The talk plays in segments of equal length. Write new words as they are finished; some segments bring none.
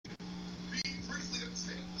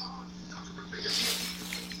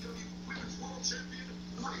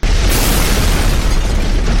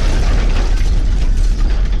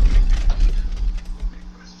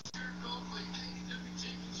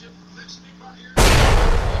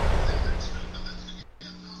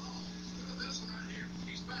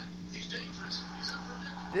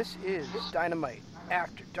This is Dynamite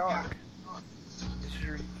After Dark.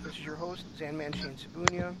 This is your host, Zanman Shane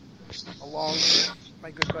Sabunia, along with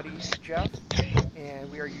my good buddy Jeff, and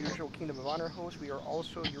we are your usual Kingdom of Honor hosts. We are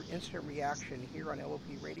also your instant reaction here on LOP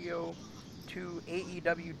Radio to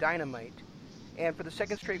AEW Dynamite. And for the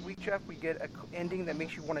second straight week, Jeff, we get an ending that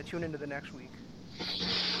makes you want to tune into the next week.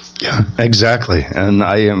 Yeah, exactly. And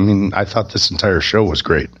I thought this entire show was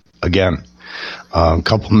great. Again, a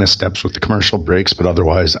couple missteps with the commercial breaks, but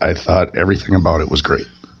otherwise, I thought everything about it was great.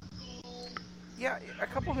 Yeah, a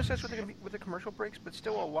couple of missteps with the commercial breaks, but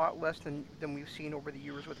still a lot less than we've seen over the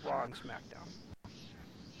years with Raw and SmackDown.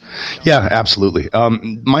 Yeah, absolutely.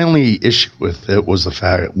 My only issue with it was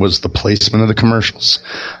the placement of the commercials.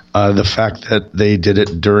 The fact that they did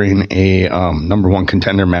it during a number one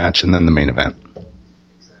contender match and then the main event.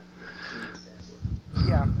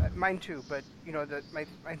 Yeah, mine too. But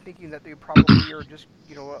I'm thinking that they probably are just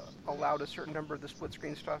allowed a certain number of the split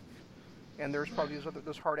screen stuff, and there's probably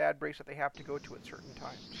those hard ad breaks that they have to go to at certain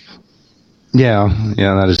times. Yeah,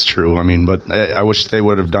 that is true. But I wish they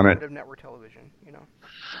would have done it. Network television,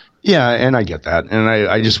 Yeah, and I get that, and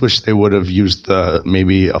I just wish they would have used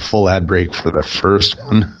maybe a full ad break for the first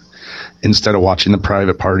one instead of watching the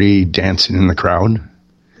private party dancing in the crowd,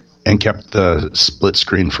 and kept the split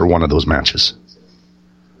screen for one of those matches.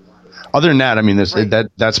 Other than that,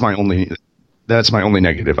 that's my only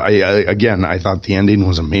negative. I thought the ending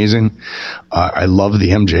was amazing. I love the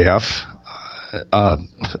MJF.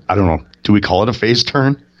 I don't know. Do we call it a face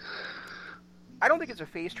turn? I don't think it's a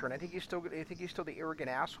face turn. I think he's still the arrogant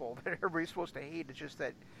asshole that everybody's supposed to hate. It's just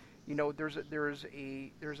that, there's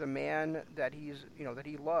a man that that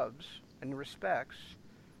he loves and respects,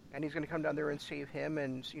 and he's going to come down there and save him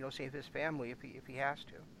and save his family if he has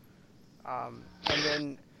to. And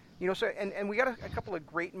then and we got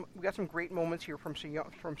we got some great moments here from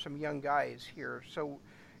some young guys here. So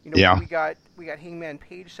we got Hangman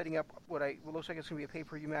Page setting up what looks like it's going to be a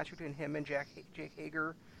pay-per-view match between him and Jake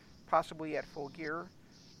Hager, possibly at Full Gear.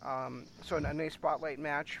 So a nice spotlight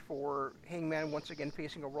match for Hangman once again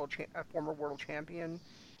facing a former world champion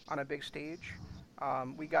on a big stage.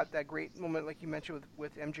 We got that great moment, like you mentioned,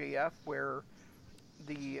 with MJF, where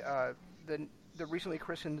the recently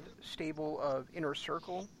christened stable of Inner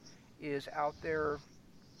Circle is out there.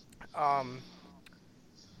 Out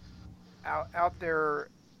there,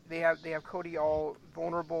 they have Cody all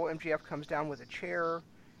vulnerable. MJF comes down with a chair,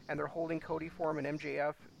 and they're holding Cody for him, and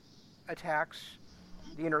MJF attacks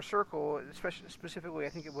the Inner Circle, specifically I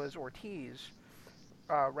think it was Ortiz,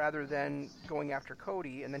 rather than going after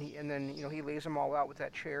Cody. And then he lays them all out with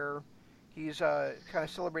that chair. He's kind of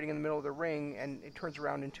celebrating in the middle of the ring, and it turns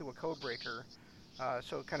around into a code breaker.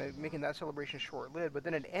 So kind of making that celebration short-lived. But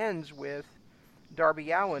then it ends with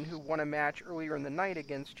Darby Allin, who won a match earlier in the night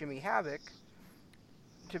against Jimmy Havoc,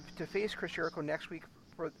 to face Chris Jericho next week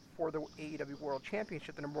for the AEW World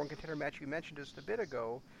Championship, the number one contender match you mentioned just a bit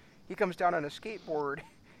ago. He comes down on a skateboard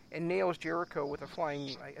and nails Jericho with a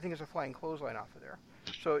flying clothesline off of there.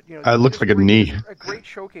 So it looked like a knee. A great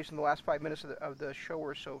showcase in the last 5 minutes of the show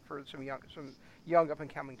or so for some young up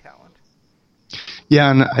and coming talent. Yeah,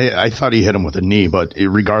 and I thought he hit him with a knee, but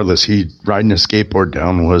regardless, he riding a skateboard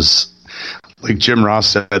down was, like Jim Ross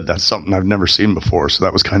said, that's something I've never seen before. So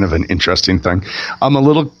that was kind of an interesting thing. I'm a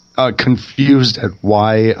little confused at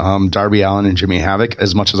why Darby Allin and Jimmy Havoc,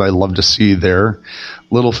 as much as I love to see their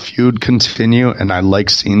little feud continue, and I like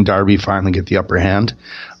seeing Darby finally get the upper hand,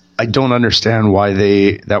 I don't understand why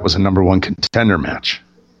that was a number one contender match.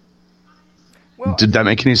 Well, did that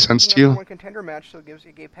make any sense to you? One contender match, so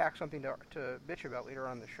it gave Pac something to bitch about later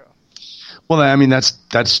on in the show. Well,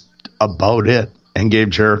 that's about it, and gave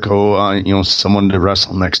Jericho someone to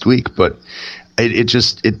wrestle next week. But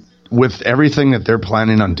it with everything that they're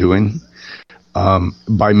planning on doing,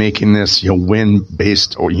 by making this win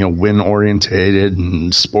based or win orientated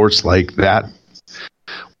and sports like that,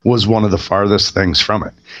 was one of the farthest things from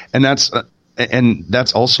it, and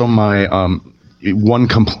that's also my one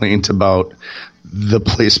complaint about the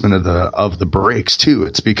placement of the breaks too.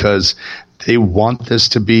 It's because they want this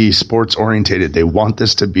to be sports orientated. They want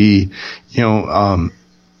this to be, to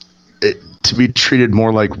be treated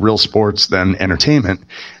more like real sports than entertainment.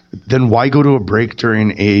 Then why go to a break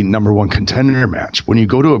during a number one contender match? When you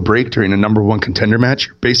go to a break during a number one contender match,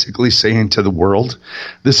 you're basically saying to the world,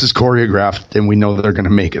 this is choreographed and we know that they're going to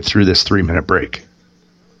make it through this 3-minute break.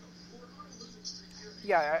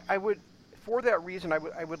 Yeah, I would. For that reason,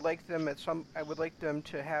 I would like them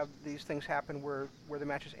to have these things happen where the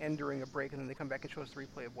matches end during a break and then they come back and show us the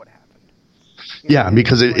replay of what happened.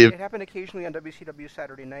 Because it happened occasionally on WCW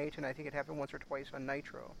Saturday Night, and I think it happened once or twice on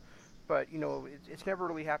Nitro. but it's never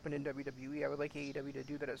really happened in WWE. I would like AEW to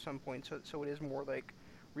do that at some point, so it is more like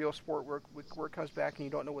real sport where it comes back and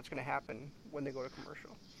you don't know what's going to happen when they go to commercial.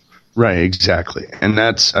 Right, exactly. And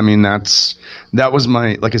that was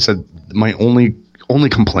my, like I said, my only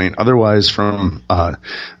complaint. Otherwise, from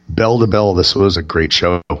bell to bell, this was a great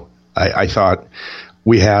show. I thought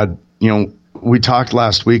we had, we talked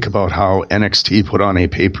last week about how NXT put on a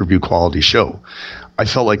pay-per-view quality show. I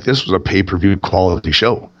felt like this was a pay-per-view quality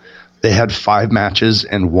show. They had 5 matches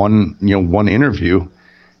and one interview,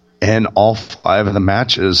 and all 5 of the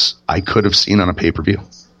matches I could have seen on a pay-per-view.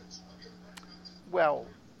 Well,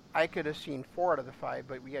 I could have seen 4 out of the 5,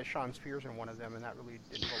 but we had Shawn Spears in one of them, and that really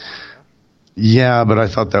didn't belong there. Yeah, but I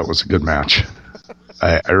thought that was a good match.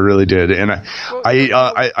 I really did, and I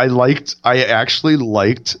actually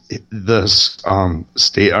liked this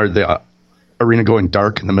the arena going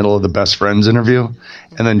dark in the middle of the best friends interview,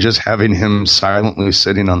 and then just having him silently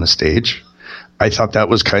sitting on the stage. I thought that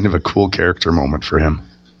was kind of a cool character moment for him.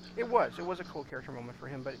 It was a cool character moment for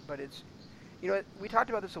him, but it's, we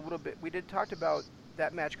talked about this a little bit. We did talk about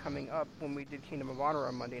that match coming up when we did Kingdom of Honor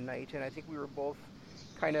on Monday night, and I think we were both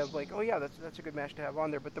kind of like, oh yeah, that's a good match to have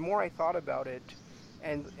on there. But the more I thought about it,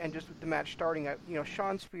 and just with the match starting,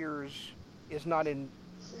 Shawn Spears is not in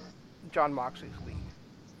Jon Moxley's league.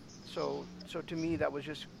 So to me, that was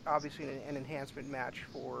just obviously an enhancement match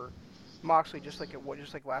for Moxley, just like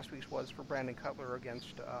last week's was for Brandon Cutler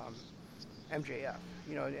against MJF.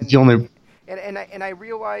 And I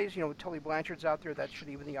realize, Tully Blanchard's out there, that should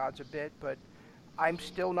even the odds a bit, but I'm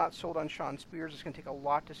still not sold on Shawn Spears. It's going to take a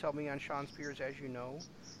lot to sell me on Shawn Spears, as you know.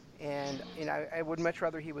 And I would much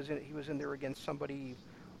rather he was in there against somebody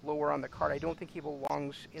lower on the card. I don't think he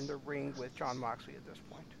belongs in the ring with Jon Moxley at this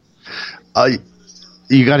point.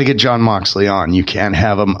 You got to get Jon Moxley on. You can't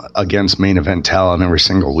have him against main event talent every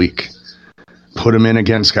single week. Put him in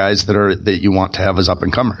against guys that you want to have as up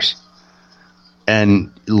and comers,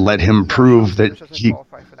 and let him prove that he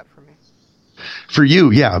qualify for that for me. For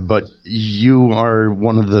you, yeah, but you are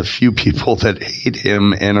one of the few people that hate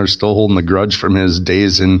him and are still holding the grudge from his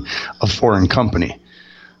days in a foreign company.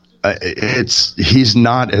 He's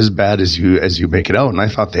not as bad as you make it out, and I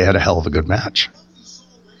thought they had a hell of a good match.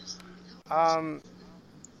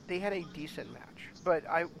 They had a decent match, but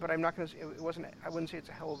I'm not going to. It wasn't. I wouldn't say it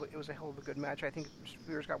was a hell of a good match. I think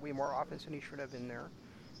Spears got way more offense than he should have in there,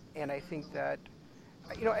 and I think that,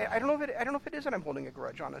 I don't know if it is that I'm holding a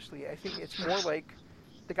grudge. Honestly, I think it's more like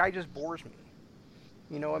the guy just bores me.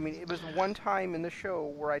 It was the one time in the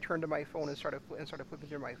show where I turned to my phone and started flipping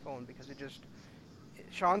through my phone because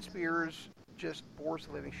Shawn Spears just bores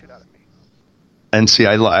the living shit out of me. And see,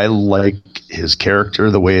 I like his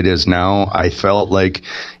character the way it is now. I felt like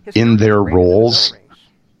in their roles,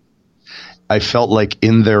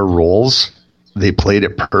 they played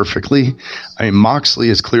it perfectly. Moxley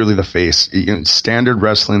is clearly the face. Standard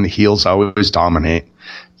wrestling, the heels always dominate,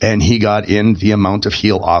 and he got in the amount of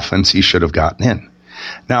heel offense he should have gotten in.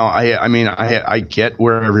 Now, I get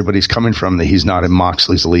where everybody's coming from, that he's not in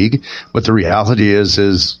Moxley's league, but the reality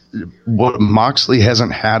is what Moxley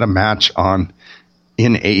hasn't had a match on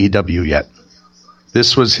in AEW yet.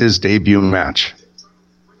 This was his debut match.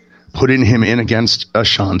 Putting him in against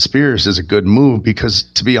Shawn Spears is a good move because,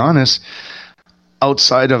 to be honest,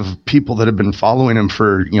 outside of people that have been following him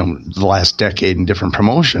for the last decade in different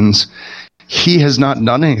promotions, he has not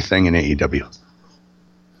done anything in AEW.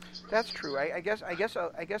 That's true. I guess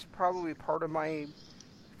probably part of my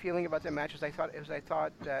feeling about that match is I thought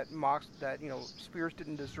that Spears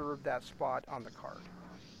didn't deserve that spot on the card.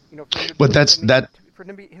 For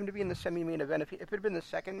him to be in the semi-main event, if it had been the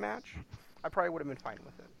second match, I probably would have been fine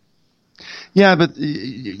with it. Yeah, but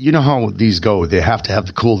you know how these go. They have to have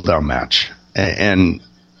the cool-down match. And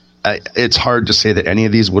it's hard to say that any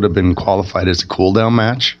of these would have been qualified as a cool-down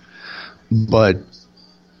match, but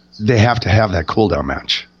they have to have that cool-down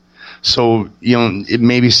match. So, it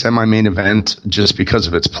may be semi-main event just because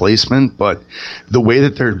of its placement, but the way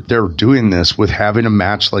that they're doing this with having a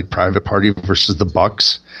match like Private Party versus the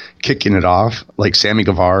Bucks, kicking it off, like Sammy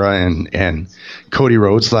Guevara and Cody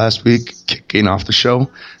Rhodes last week kicking off the show,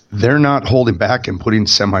 they're not holding back and putting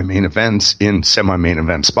semi-main events in semi-main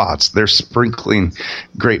event spots. They're sprinkling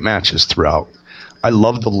great matches throughout. I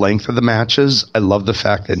love the length of the matches. I love the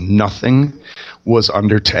fact that nothing was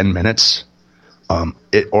under 10 minutes.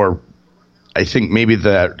 I think maybe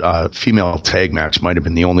that female tag match might have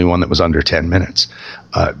been the only one that was under 10 minutes.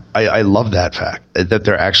 I love that fact, that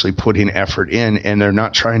they're actually putting effort in, and they're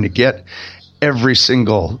not trying to get every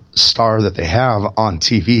single star that they have on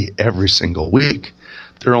TV every single week.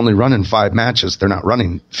 They're only running 5 matches. They're not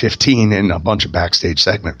running 15 in a bunch of backstage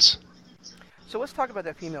segments. So let's talk about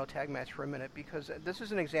that female tag match for a minute, because this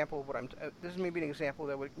is an example of what this is maybe an example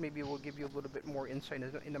that maybe will give you a little bit more insight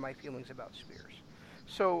into my feelings about Spears.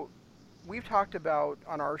 So we've talked about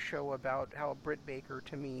on our show about how Britt Baker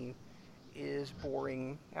to me is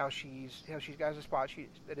boring, how she's got a spot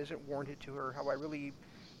that isn't warranted to her, how I really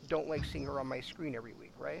don't like seeing her on my screen every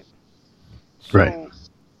week, right? So right.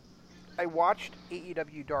 I watched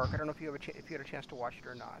AEW Dark. I don't know if you had a chance to watch it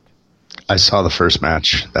or not. I saw the first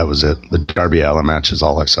match. That was it. The Darby Allin match is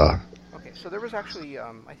all I saw. Okay, so there was actually,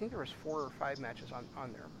 I think there was 4 or 5 matches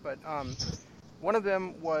on there. But one of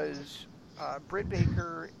them was Britt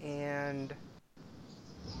Baker and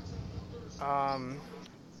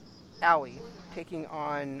Allie taking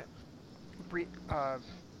on oh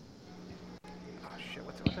shit,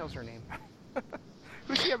 what the hell's her name?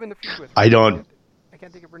 Who's she having the feud with? I can't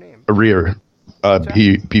think of her name. Rhea.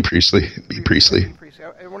 B Priestley. B Priestley.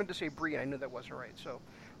 I wanted to say Brie, and I knew that wasn't right. So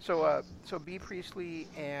B Priestley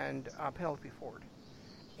and Penelope Ford,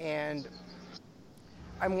 and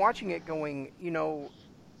I'm watching it going,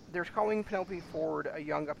 they're calling Penelope Ford a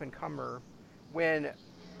young up and comer, when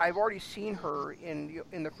I've already seen her in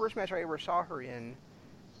the first match I ever saw her in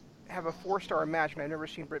have a 4-star match, and I've never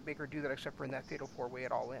seen Britt Baker do that except for in that Fatal 4-Way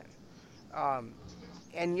at All In,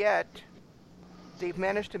 and yet they've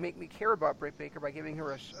managed to make me care about Britt Baker by giving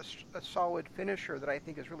her a solid finisher that I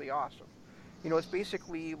think is really awesome. It's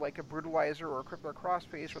basically like a brutalizer or a crippler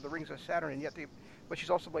crossface or the Rings of Saturn, and yet but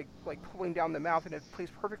she's also like pulling down the mouth, and it plays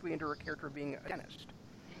perfectly into her character of being a dentist.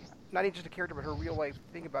 Not even just a character, but her real life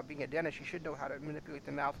thing about being a dentist. She should know how to manipulate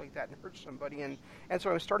the mouth like that and hurt somebody, and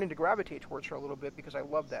so I'm starting to gravitate towards her a little bit because I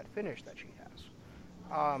love that finish that she has.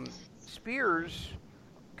 Spears,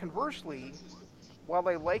 conversely,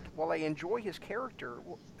 while I enjoy his character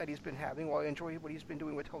that he's been having, while I enjoy what he's been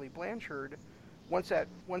doing with Tully Blanchard, once that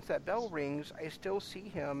bell rings, I still see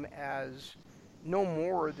him as no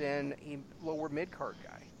more than a lower mid-card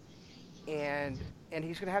guy, and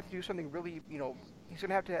he's going to have to do something really, he's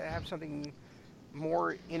going to have something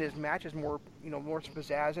more in his matches, more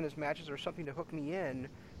pizzazz in his matches, or something to hook me in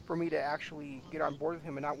for me to actually get on board with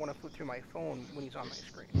him and not want to flip through my phone when he's on my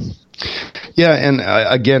screen. Yeah, and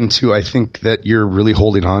again, too, I think that you're really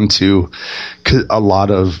holding on to a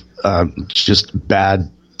lot of just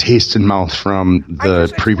bad taste in mouth from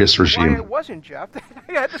the previous regime. Why it wasn't, Jeff.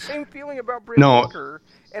 I had the same feeling about Britt Baker,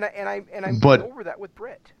 and I'm getting over that with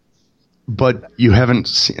Britt. But you haven't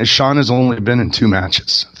seen, Sean has only been in 2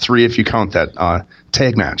 matches, 3 if you count that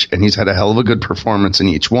tag match, and he's had a hell of a good performance in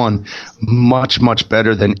each one, much, much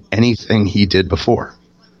better than anything he did before.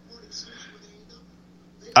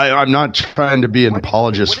 I'm not trying to be an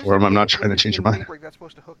apologist for him. I'm not trying to change your mind. That's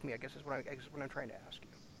supposed to hook me, I guess is what I'm trying to ask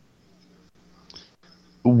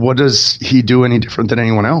you. What does he do any different than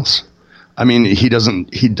anyone else? I mean, he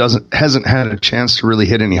hasn't had a chance to really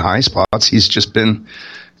hit any high spots. He's just been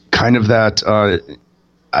kind of that,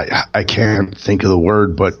 I can't think of the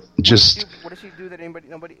word, but just... What does he do that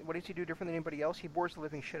what does he do different than anybody else? He bores the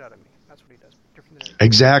living shit out of me. That's what he does. Different than anybody.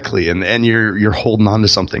 Exactly, and you're holding on to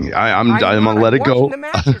something. I'm gonna let it go. The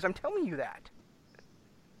matches, I'm telling you that.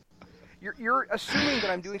 You're assuming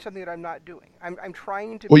that I'm doing something that I'm not doing. I'm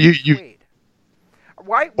trying to be persuade.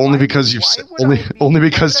 Only because you've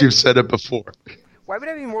said it before. Why would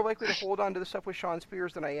I be more likely to hold on to the stuff with Shawn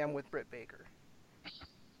Spears than I am with Britt Baker?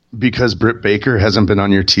 Because Britt Baker hasn't been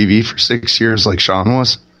on your TV for 6 years like Shawn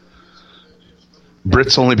was.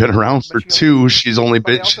 Britt's only been around for 2. She's only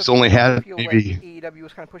had maybe. Like AEW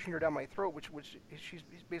was kind of pushing her down my throat, which she's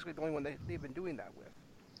basically the only one they've been doing that with.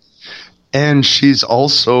 And she's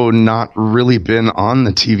also not really been on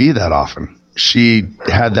the TV that often. She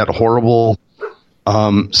had that horrible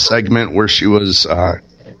segment where she was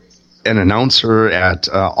an announcer at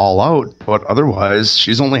All Out, but otherwise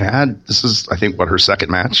she's only had, this is I think her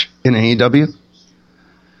second match in AEW.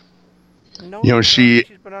 No, she's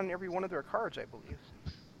been on every one of their cards, I believe.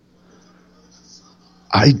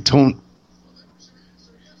 I don't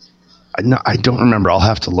remember. I'll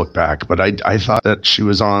have to look back, but I thought that she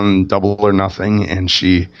was on Double or Nothing, and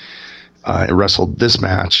she wrestled this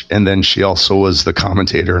match, and then she also was the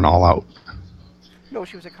commentator in All Out. No,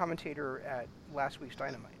 she was a commentator at last week's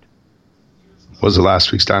Dynamite. Was it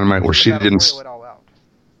last week's Dynamite where she didn't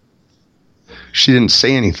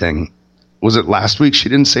say anything? Was it last week she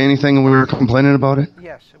didn't say anything and we were complaining about it?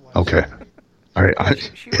 Yes, it was. Okay. All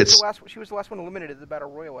right. She was the last one eliminated at the Battle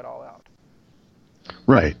Royal at All Out.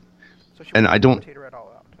 Right. So she was a commentator at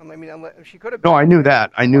All Out. I mean, she could have been. No, I knew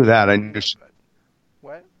that. I knew she...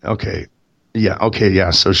 What? Okay. Yeah. Okay.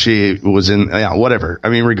 Yeah. So she was in. Yeah. Whatever. I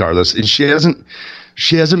mean, regardless, she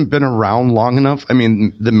hasn't been around long enough. I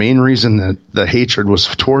mean, the main reason that the hatred was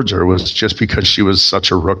towards her was just because she was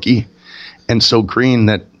such a rookie and so green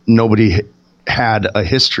that nobody had a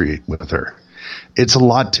history with her. It's a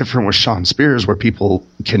lot different with Sean Spears, where people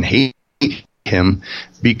can hate him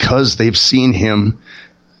because they've seen him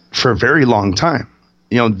for a very long time.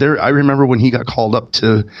 You know, I remember when he got called up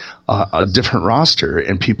to a different roster,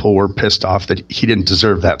 and people were pissed off that he didn't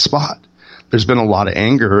deserve that spot. There's been a lot of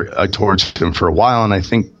anger towards him for a while, and I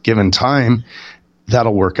think given time,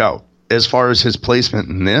 that'll work out. As far as his placement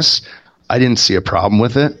in this, I didn't see a problem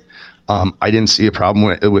with it. I didn't see a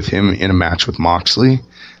problem with him in a match with Moxley.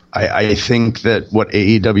 I think that what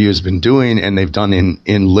AEW has been doing, and they've done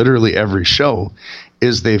in literally every show,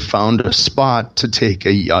 is they've found a spot to take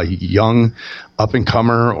a young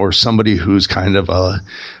up-and-comer or somebody who's kind of a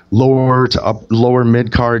lower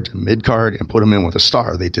mid-card to mid-card and put them in with a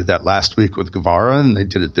star. They did that last week with Guevara, and they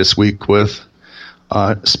did it this week with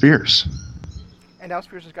Spears. And now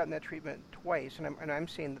Spears has gotten that treatment twice, and I'm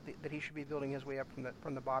saying that he should be building his way up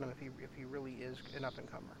from the bottom if he really is an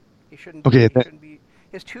up-and-comer. He shouldn't. Okay, he shouldn't be.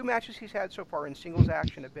 His two matches he's had so far in singles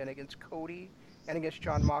action have been against Cody and against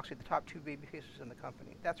Jon Moxley, the top two babyfaces in the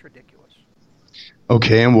company. That's ridiculous.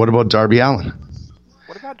 Okay, and what about Darby Allin?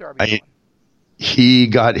 What about Darby Allin? He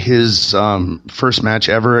got his first match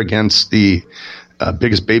ever against the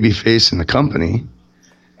biggest babyface in the company.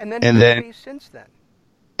 And then since then.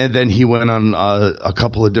 And then he went on a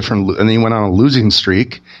couple of different, and he went on a losing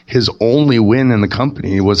streak. His only win in the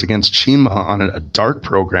company was against Chima on a dark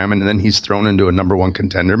program, and then he's thrown into a number one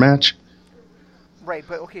contender match. Right,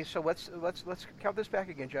 but okay, so let's count this back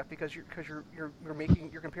again, Jeff, because you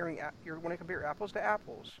want to compare apples to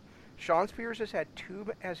apples. Sean Spears has had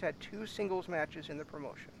two singles matches in the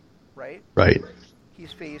promotion, right? Right.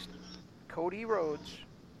 He's faced Cody Rhodes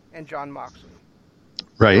and Jon Moxley.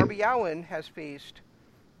 Right. Darby Allin has faced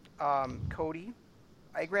Cody.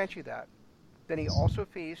 I grant you that. Then he also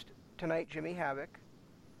faced tonight Jimmy Havoc.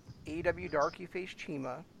 AEW Dark, he faced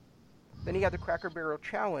Chima. Then he had the Cracker Barrel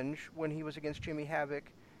Challenge when he was against Jimmy Havoc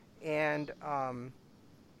and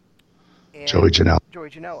Joey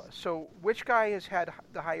Janela. So which guy has had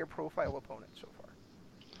the higher profile opponent so far?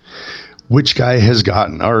 Which guy has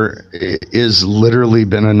gotten or is literally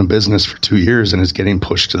been in the business for 2 years and is getting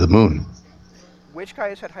pushed to the moon? Which guy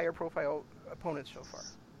has had higher profile opponents so far?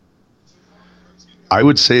 I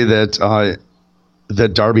would say that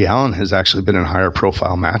that Darby Allin has actually been in higher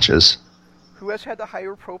profile matches. Who has had the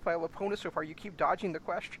higher profile opponent so far? You keep dodging the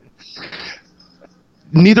question.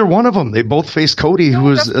 Neither one of them. They both faced Cody, who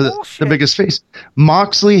was the biggest face.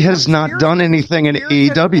 Moxley has not done anything in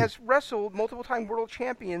AEW. Has wrestled multiple-time world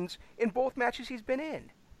champions in both matches he's been in.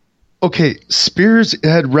 Okay, Spears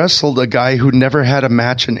had wrestled a guy who never had a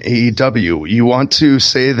match in AEW. You want to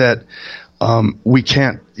say that we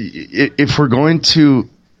can't, if we're going to,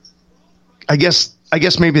 I guess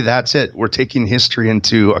maybe that's it. We're taking history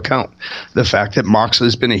into account. The fact that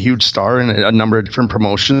Moxley's been a huge star in a number of different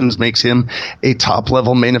promotions makes him a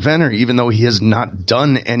top-level main eventer, even though he has not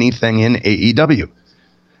done anything in AEW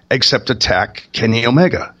except attack Kenny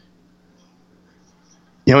Omega.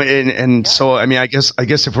 You know, and so, I mean, I guess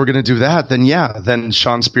if we're going to do that, then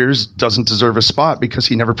Sean Spears doesn't deserve a spot because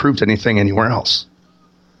he never proved anything anywhere else.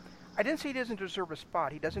 I didn't say he doesn't deserve a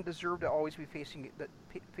spot. He doesn't deserve to always be facing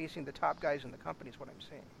the top guys in the company is what I'm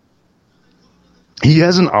saying. He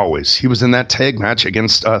hasn't always. He was in that tag match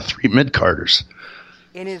against 3 mid-carders.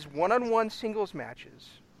 In his one-on-one singles matches,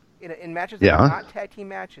 in matches that are not tag team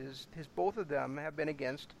matches, both of them have been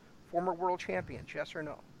against former world champions, yes or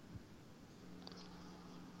no?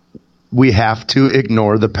 We have to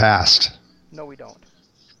ignore the past. No, we don't.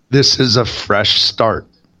 This is a fresh start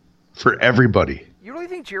for everybody. You really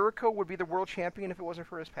think Jericho would be the world champion if it wasn't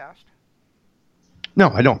for his past? No,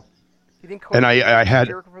 I don't. You think Cody and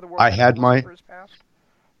I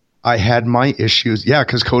had my issues. Yeah,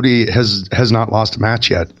 because Cody has not lost a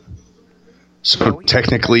match yet. So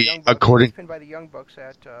technically, according pinned by the Young Bucks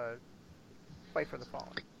at Fight for the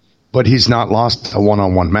Fallen. But he's not lost a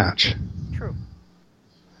one-on-one match. True.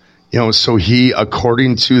 You know, so he,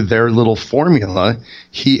 according to their little formula,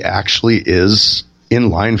 he actually is in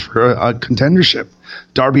line for a contendership.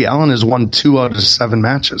 Darby Allin has won 2 out of 7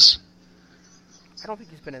 matches. I don't think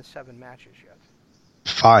he's been in 7 matches yet.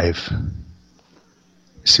 5.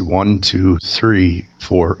 See, 1, 2, 3,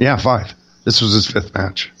 4. Yeah, 5. This was his 5th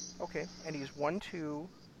match. Okay, and he's 1-2.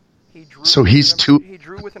 He drew. So he's 2. He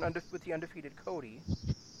drew with the undefeated Cody.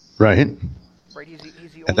 Right. Right.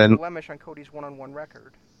 He's the only blemish on Cody's one-on-one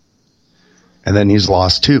record. And then he's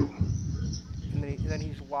lost 2. And then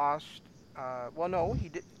he's lost Well, no, he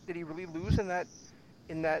did. Did he really lose in that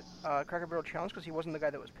Cracker Barrel challenge because he wasn't the guy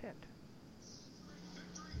that was pinned?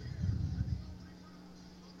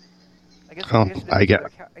 I guess, Oh, I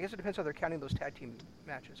guess it depends how they're counting those tag team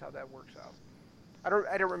matches, how that works out. I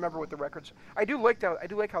don't remember what the records. I do like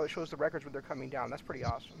how it shows the records when they're coming down. That's pretty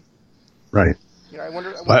awesome. Right. You know, I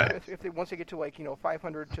wonder if they once they get to like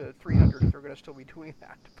 500 to 300, if they're going to still be doing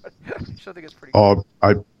that. But I still think it's pretty. Oh,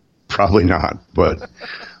 I probably not, but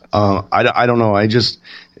I don't know.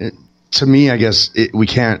 To me, I guess we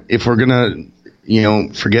can't, if we're gonna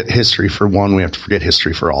forget history for one, we have to forget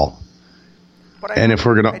history for all. But I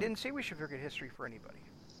didn't say we should forget history for anybody.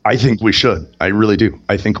 I think we should. I really do.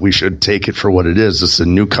 I think we should take it for what it is. It's a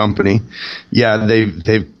new company. Yeah,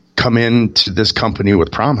 they've come into this company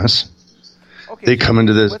with promise. Okay, they come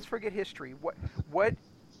into this. Let's forget history. What?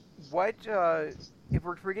 If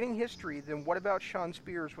we're forgetting history, then what about Shawn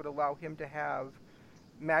Spears would allow him to have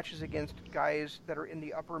matches against guys that are in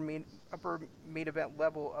the upper main event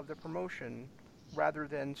level of the promotion, rather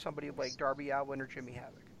than somebody like Darby Allin or Jimmy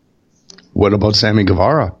Havoc? What about Sammy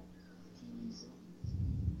Guevara?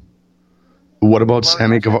 What about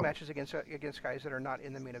Sammy Guevara? Matches against guys that are not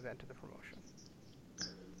in the main event of the promotion.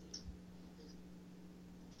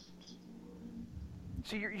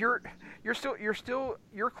 So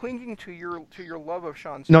you're clinging to your love of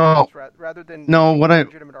Shawn Spears rather than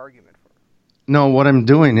legitimate argument for it. No, what I'm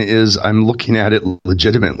doing is I'm looking at it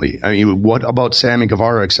legitimately. I mean, what about Sammy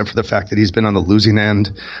Guevara, except for the fact that he's been on the losing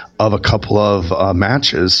end of a couple of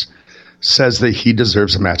matches, says that he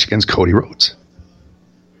deserves a match against Cody Rhodes?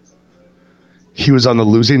 He was on the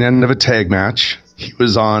losing end of a tag match. He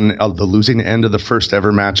was on the losing end of the first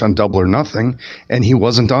ever match on Double or Nothing, and he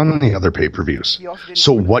wasn't on any other pay-per-views. He also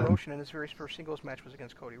didn't the promotion, and his very first singles match was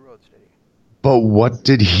against Cody Rhodes, did he? But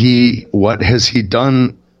what has he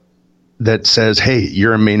done that says, hey,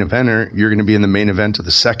 you're a main eventer, you're going to be in the main event of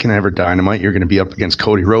the second ever Dynamite, you're going to be up against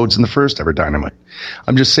Cody Rhodes in the first ever Dynamite?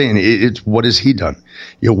 I'm just saying, it's what has he done?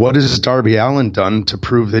 What has Darby Allin done to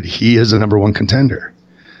prove that he is a number one contender?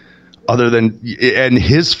 Other than, and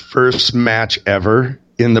his first match ever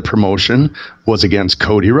in the promotion was against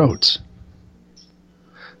Cody Rhodes.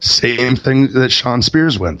 Same thing that Shawn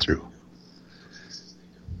Spears went through.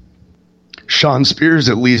 Shawn Spears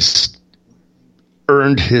at least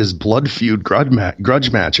earned his blood feud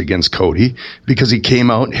grudge match against Cody because he came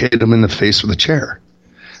out and hit him in the face with a chair.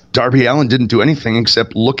 Darby Allin didn't do anything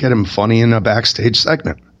except look at him funny in a backstage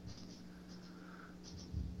segment.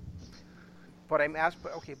 But I'm asked.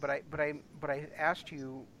 Okay, but I asked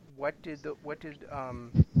you, what did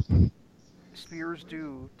Spears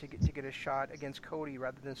do to get a shot against Cody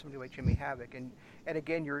rather than somebody like Jimmy Havoc? And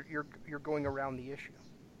again, you're going around the issue.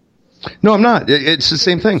 No, I'm not. It's the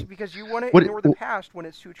same thing. Because you want to ignore the past when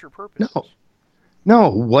it suits your purposes. No. I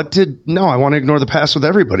want to ignore the past with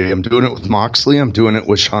everybody. I'm doing it with Moxley. I'm doing it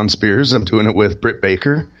with Shawn Spears. I'm doing it with Britt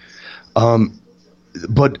Baker.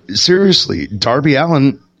 But seriously, Darby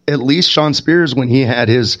Allin, at least Shawn Spears, when he had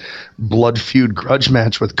his blood feud grudge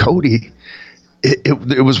match with Cody,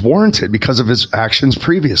 it was warranted because of his actions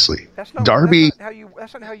previously. That's not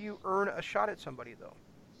how you earn a shot at somebody, though.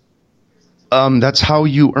 That's how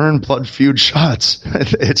you earn blood feud shots.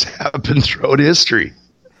 It's happened throughout history.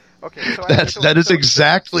 Okay, that is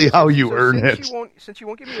exactly how you earn it. Since you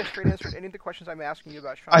won't give me a straight answer to any of the questions I'm asking you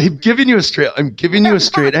about Shawn I'm giving you a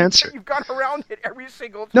straight answer. You've gone around it every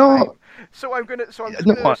single time. No. So I'm gonna assume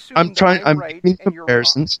I'm right giving and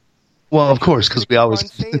comparisons. You're wrong. Well, of course, because we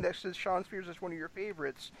always saying that since Shawn Spears is one of your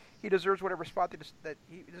favorites, he deserves whatever spot that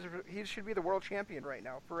he should be the world champion right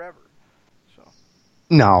now forever. So.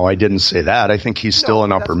 No, I didn't say that. I think he's still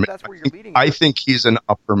an upper mid. That's where you're leading. I think he's an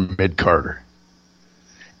upper mid Carter.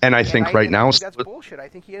 And I think right now that's bullshit. I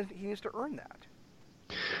think he needs to earn that.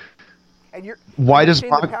 And why does the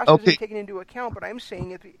past isn't taken into account? But I'm saying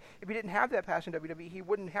if he didn't have that past in WWE, he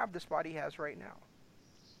wouldn't have the spot he has right now.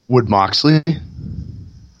 Would Moxley?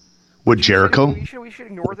 Would Jericho? We should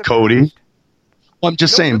ignore the Cody. Past. Well, I'm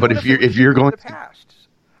just saying. But if you're going the past,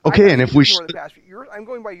 okay, and if we should, I'm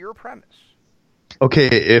going by your premise. Okay,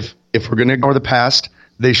 if we're going to ignore the past,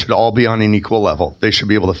 they should all be on an equal level. They should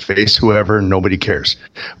be able to face whoever, nobody cares.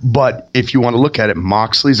 But if you want to look at it,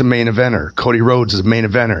 Moxley's a main eventer. Cody Rhodes is a main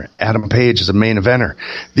eventer. Adam Page is a main eventer.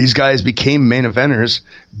 These guys became main eventers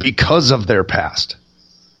because of their past.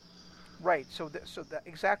 Right.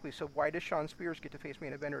 Exactly. So why does Shawn Spears get to face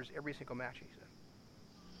main eventers every single match he's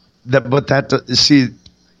in? See,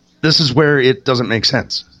 this is where it doesn't make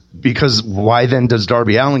sense. Because why then does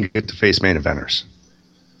Darby Allin get to face main eventers?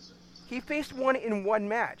 He faced one in one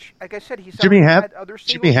match. Like I said, he's had other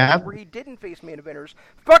singles matches where he didn't face main eventers.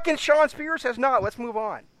 Fucking Shawn Spears has not. Let's move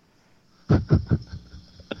on.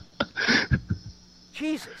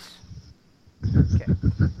 Jesus. Okay.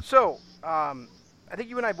 So, I think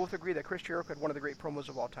you and I both agree that Chris Jericho had one of the great promos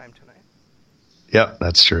of all time tonight. Yep,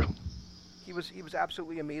 that's true. He was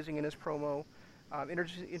absolutely amazing in his promo,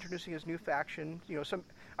 introducing his new faction.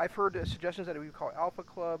 I've heard suggestions that we would call Alpha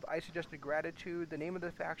Club. I suggested Gratitude. The name of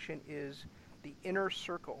the faction is the Inner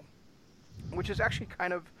Circle, which is actually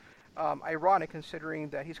kind of ironic considering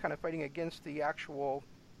that he's kind of fighting against the actual,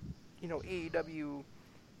 AEW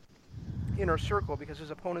Inner Circle because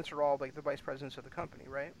his opponents are all like the vice presidents of the company,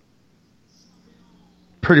 right?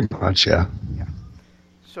 Pretty much, yeah. Yeah.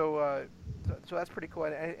 So that's pretty cool,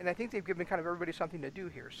 and I think they've given kind of everybody something to do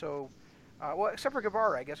here. So, well, except for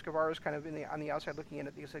Guevara, I guess Guevara's kind of on the outside looking in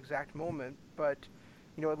at this exact moment. But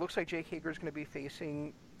it looks like Jake Hager is going to be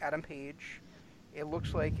facing Adam Page. It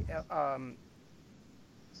looks like the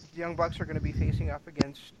Young Bucks are going to be facing up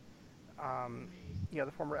against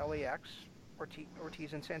the former LAX,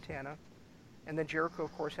 Ortiz and Santana, and then Jericho,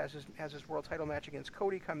 of course, has his world title match against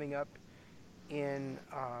Cody coming up in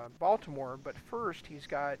Baltimore. But first, he's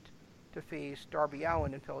got to face Darby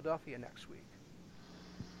Allin in Philadelphia next week.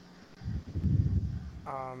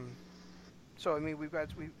 So I mean,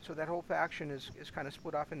 so that whole faction is kind of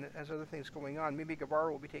split off, and as other things going on, maybe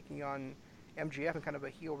Guevara will be taking on MJF in kind of a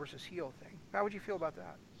heel versus heel thing. How would you feel about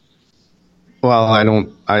that? Well,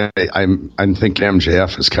 I'm thinking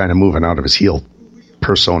MJF is kind of moving out of his heel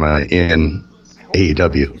persona in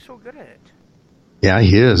AEW. He's so good at it. Yeah,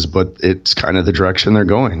 he is, but it's kind of the direction they're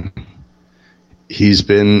going. He's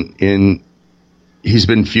been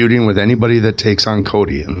feuding with anybody that takes on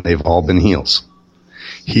Cody, and they've all been heels.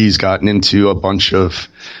 He's gotten into a bunch of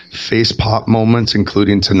face pop moments,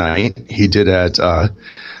 including tonight. He did at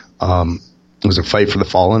it was a Fight for the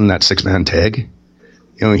Fallen, that 6-man tag.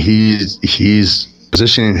 He's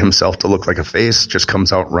positioning himself to look like a face, just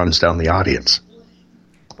comes out and runs down the audience.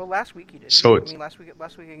 But last week he did. So last week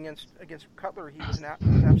against Cutler, he was an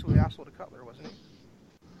absolute asshole to Cutler, wasn't he?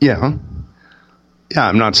 Yeah. Yeah,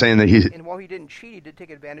 I'm not saying that he... And while he didn't cheat, he did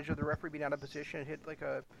take advantage of the referee being out of position and hit like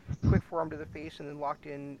a quick forearm to the face and then locked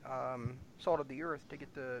in Salt of the Earth to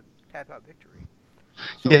get the tap-out victory.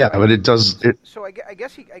 So, but it does... So I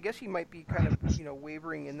guess he might be kind of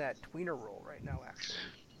wavering in that tweener role right now, actually.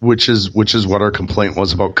 Which is what our complaint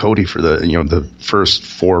was about Cody for the first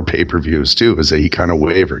 4 pay-per-views too, is that he kind of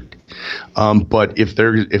wavered. But if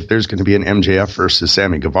there's going to be an MJF versus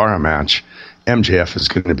Sammy Guevara match, MJF is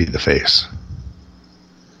going to be the face.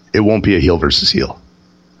 It won't be a heel versus heel.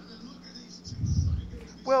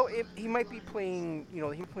 Well, he might be playing,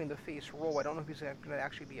 the face role. I don't know if he's going to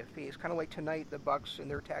actually be a face. Kind of like tonight, the Bucks in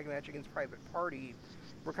their tag match against Private Party,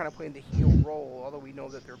 we're kind of playing the heel role, although we know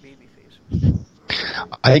that they're baby faces.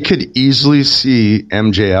 I could easily see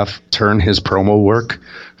MJF turn his promo work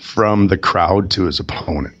from the crowd to his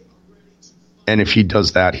opponent. And if he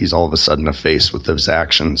does that, he's all of a sudden a face with his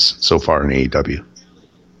actions so far in AEW.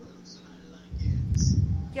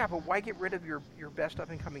 Yeah, but why get rid of your best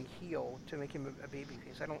up-and-coming heel to make him a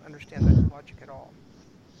babyface? I don't understand that logic at all.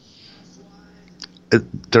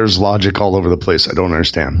 There's logic all over the place. I don't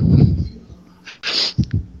understand.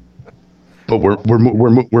 But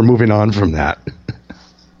we're moving on from that.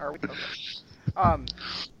 Are we? Okay.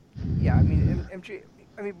 Yeah, I mean,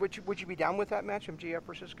 would you be down with that match, MJF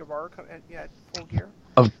versus Guevara at Full Gear?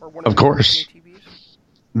 Of course.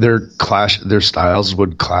 Their styles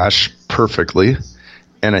would clash perfectly.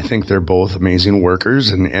 And I think they're both amazing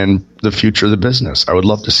workers and the future of the business. I would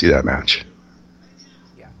love to see that match.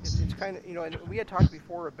 Yeah, it's kind of, and we had talked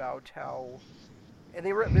before about how, and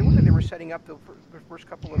they looked like they were setting up the first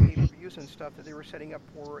couple of pay-per-views and stuff, that they were setting up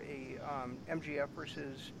for a MJF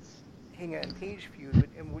versus Hangman Page feud,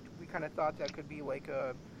 and we kind of thought that could be like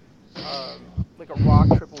a Rock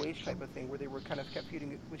Triple H type of thing, where they were kind of kept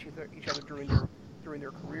feuding with each other during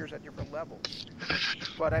their careers at different levels.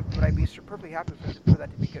 But I'd be perfectly happy for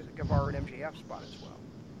that to be Guevara and MJF spot as well.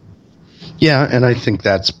 Yeah, and I think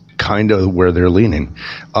that's kind of where they're leaning.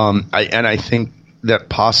 I think that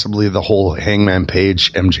possibly the whole Hangman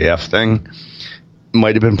Page MJF thing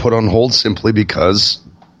might have been put on hold simply because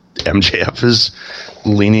MJF is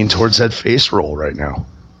leaning towards that face role right now.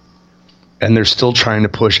 And they're still trying to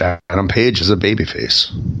push Adam Page as a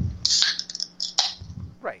babyface.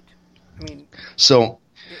 Right. I mean, so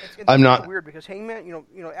it's I'm not weird because Hangman,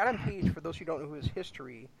 Adam Page, for those who don't know his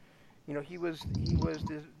history, he was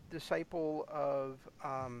the disciple of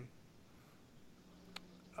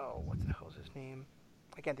what the hell is his name?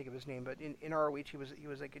 I can't think of his name, but in ROH he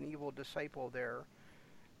was like an evil disciple there.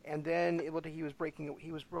 And then it looked like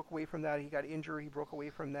he broke away from that. He got injured. He broke away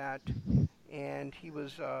from that, and he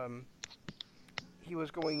was he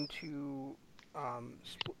was going to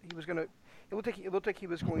he was gonna. It looked like he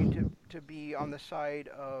was going to be on the side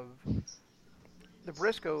of the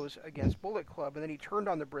Briscoes against Bullet Club, and then he turned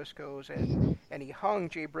on the Briscoes and he hung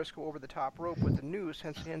Jay Briscoe over the top rope with the noose,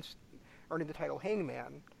 hence earning the title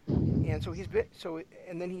Hangman. And so he's been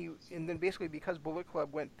and then basically because Bullet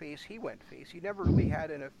Club went face, he went face. He never really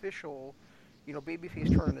had an official, babyface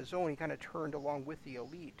turn on his own. He kind of turned along with the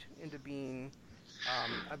Elite into being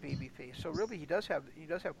a babyface. So really, he does have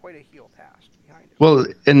quite a heel past behind him. Well,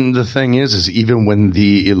 and the thing is even when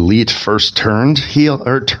the Elite first turned heel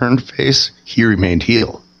or turned face, he remained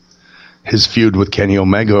heel. His feud with Kenny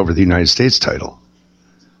Omega over the United States title,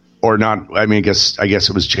 or not? I mean, I guess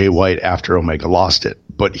it was Jay White after Omega lost it,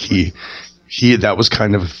 but he that was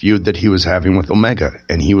kind of a feud that he was having with Omega,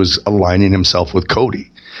 and he was aligning himself with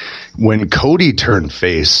Cody. When Cody turned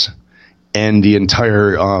face, and the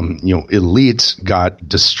entire Elite got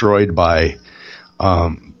destroyed by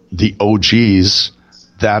the OGs,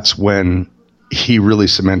 that's when he really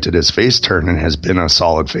cemented his face turn and has been a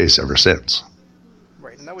solid face ever since.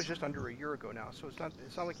 Right, and that was just under a year ago now, so it's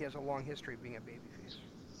not like he has a long history of being a babyface.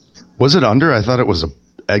 Was it under? I thought it was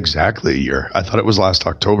exactly a year. I thought it was last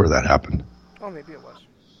October that happened. Oh, maybe it was.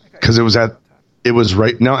 Because it was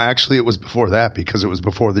right. No, actually, it was before that, because it was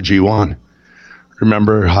before the G1.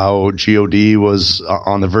 Remember how GOD was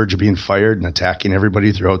on the verge of being fired and attacking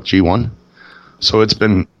everybody throughout G1? So it's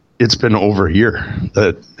been over a year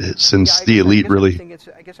since the Elite really.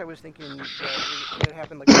 I guess I was thinking it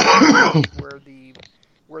happened like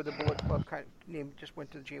where the Bullet Club kind of name just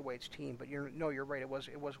went to Jay White's team. But you're right. It was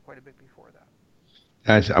quite a bit before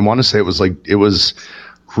that. I want to say it was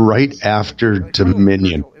right after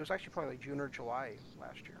Dominion. It was actually probably like June or July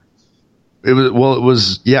last year.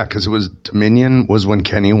 Because it was Dominion was when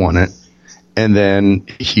Kenny won it, and then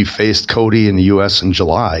he faced Cody in the U.S. in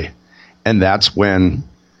July, and that's when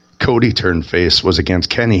Cody turned face was against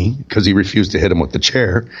Kenny because he refused to hit him with the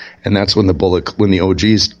chair, and that's when the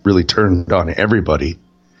OGs really turned on everybody.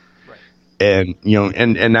 Right. And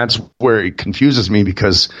and that's where it confuses me,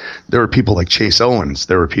 because there were people like Chase Owens,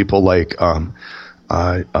 there were people like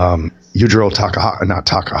Yujiro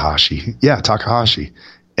Takahashi.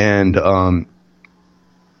 And,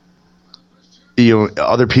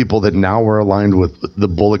 other people that now were aligned with the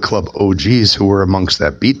Bullet Club OGs who were amongst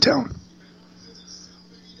that beatdown.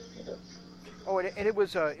 Oh, and it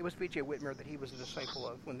was B.J. Whitmer that he was a disciple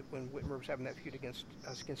of when Whitmer was having that feud against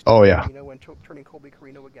oh, yeah. When turning Colby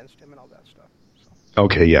Corino against him and all that stuff. So.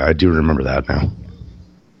 Okay, yeah, I do remember that now.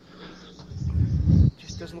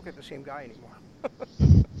 Just doesn't look like the same guy anymore.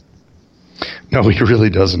 No, he really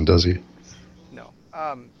doesn't, does he?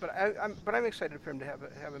 But I'm excited for him to have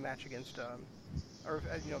a match against a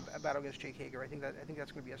battle against Jake Hager. I think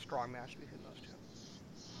that's going to be a strong match between those two.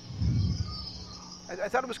 I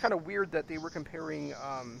thought it was kind of weird that they were comparing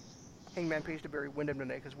Hangman Page to Barry Windham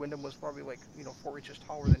tonight, because Windham was probably 4 inches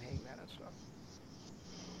taller than Hangman and stuff.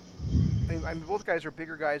 I mean, both guys are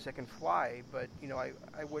bigger guys that can fly, but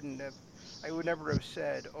I would never have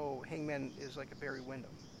said, oh, Hangman is like a Barry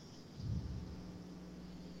Windham.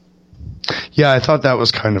 Yeah, I thought that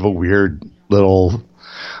was kind of a weird little...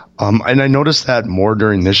 and I noticed that more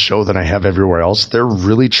during this show than I have everywhere else. They're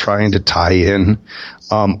really trying to tie in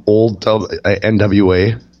old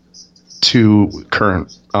NWA to current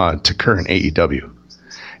AEW.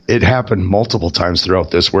 It happened multiple times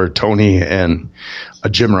throughout this where Tony and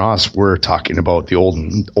Jim Ross were talking about the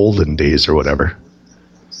olden days or whatever.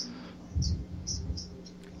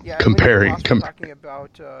 Yeah, comparing talking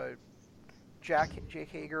about Jake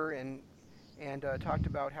Hager and talked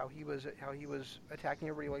about how he was attacking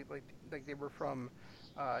everybody like they were from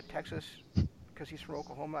Texas because he's from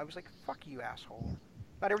Oklahoma. I was like, fuck you, asshole.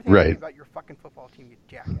 Not everything right. About your fucking football team, you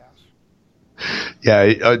jackass.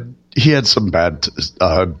 Yeah, he had some bad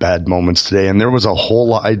moments today, and there was a whole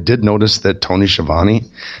lot. I did notice that Tony Schiavone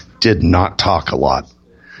did not talk a lot.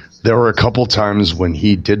 There were a couple times when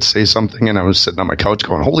he did say something, and I was sitting on my couch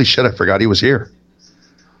going, "Holy shit! I forgot he was here."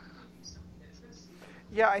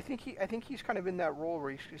 Yeah, I think he's kind of in that role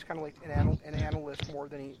where he's kind of like an analyst more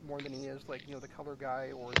than he is like the color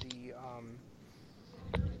guy or the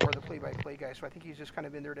play-by-play guy. So I think he's just kind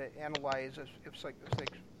of in there to analyze if a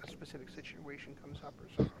specific situation comes up or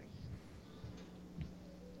something.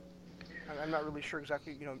 I'm not really sure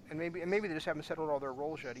exactly, and maybe they just haven't settled all their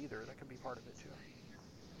roles yet either. That could be part of it too.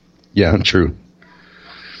 Yeah, true.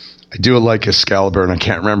 I do like Excalibur, and I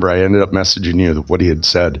can't remember. I ended up messaging you what he had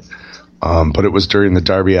said, but it was during the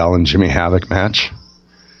Darby Allin Jimmy Havoc match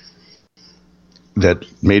that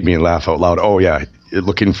made me laugh out loud. Oh yeah,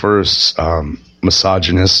 looking for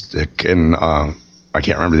misogynistic and I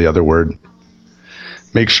can't remember the other word.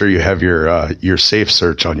 make sure you have your safe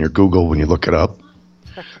search on your Google when you look it up.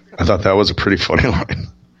 I thought that was a pretty funny line.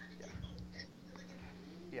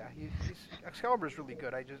 Yeah, Excalibur's really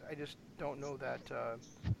good. I just don't know that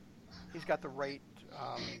he's got the right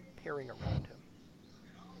pairing around him.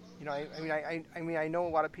 You know, I mean, I know a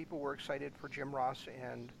lot of people were excited for Jim Ross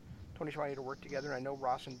and Tony Schiavone to work together. I know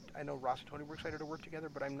Ross and Tony were excited to work together,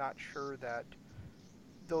 but I'm not sure that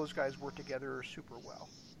those guys work together super well.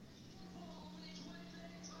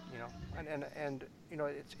 You know, and you know,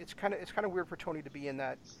 it's kind of weird for Tony to be in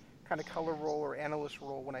that kind of color role or analyst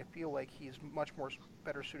role when I feel like he's much more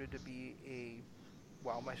better suited to be a.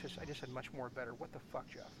 Wow, I just said much more better. What the fuck,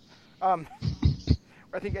 Jeff?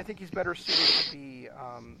 I think he's better suited to be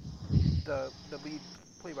the lead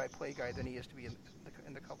play-by-play guy than he is to be in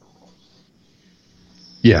the color role.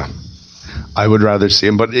 Yeah, I would rather see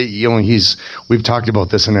him, but you know, we've talked about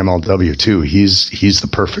this in MLW too. He's the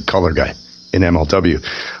perfect color guy in MLW.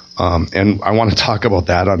 And I want to talk about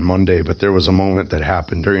that on Monday, but there was a moment that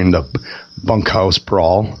happened during the bunkhouse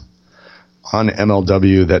brawl on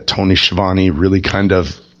MLW that Tony Schiavone really kind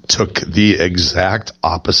of took the exact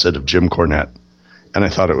opposite of Jim Cornette. And I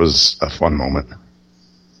thought it was a fun moment.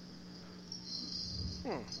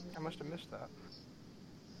 I must have missed that.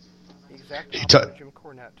 The exact opposite of Jim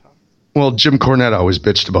Cornette, huh? Well, Jim Cornette always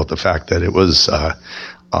bitched about the fact that it was the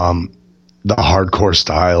hardcore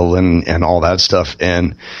style and all that stuff.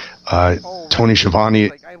 And Tony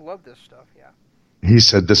Schiavone, I love this stuff. Yeah. He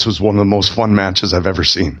said this was one of the most fun matches I've ever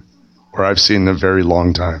seen, or I've seen in a very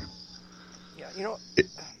long time. Yeah, you know,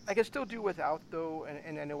 I can still do without though,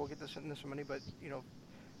 and I know we'll get this in this money, but you know,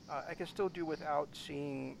 I can still do without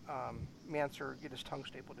seeing Mansoor get his tongue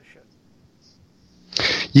stapled to shit.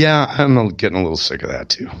 Yeah, I'm getting a little sick of that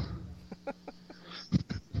too.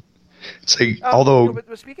 It's like, although you know,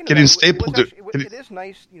 but speaking getting of that, stapled, it is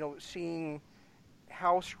nice, you know, seeing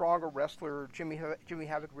how strong a wrestler Jimmy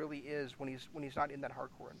Havoc really is when he's not in that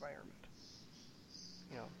hardcore environment.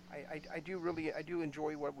 You know, I do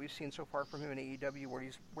enjoy what we've seen so far from him in AEW,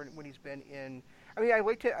 when he's been in. I mean, I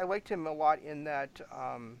liked him a lot in that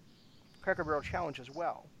Cracker Barrel Challenge as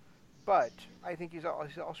well, but I think he's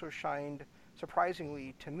also shined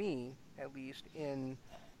surprisingly to me, at least, in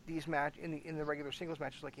these in the regular singles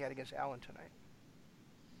matches like he had against Allen tonight.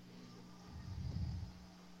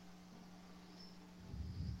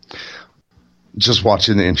 Just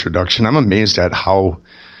watching the introduction, I'm amazed at how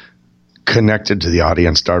connected to the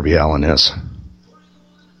audience Darby Allin is.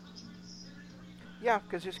 Yeah,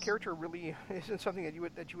 because his character really isn't something that you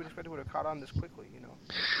would expect would have caught on this quickly, you know.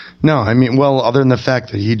 No, I mean, well, other than the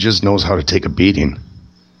fact that he just knows how to take a beating.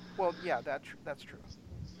 Well, yeah, that's true.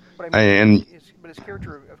 But I mean, his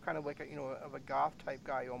character of kind of like a goth type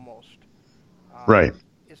guy almost. Right.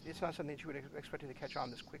 It's not something that you would expect to catch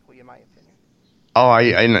on this quickly, in my opinion. Oh,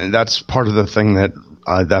 I that's part of the thing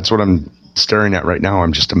that's what I'm staring at right now.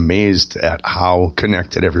 I'm just amazed at how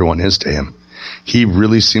connected everyone is to him. He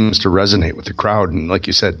really seems to resonate with the crowd, and like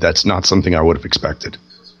you said, that's not something I would have expected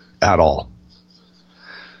at all.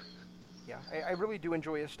 Yeah, I really do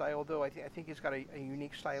enjoy his style, though. I think he's got a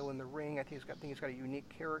unique style in the ring. I think he's got a unique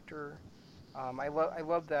character. I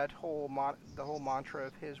love that whole mantra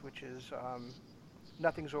of his, which is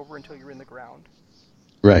nothing's over until you're in the ground.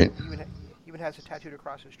 Right. He even has it tattooed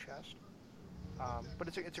across his chest. But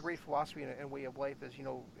it's a great philosophy and way of life. Is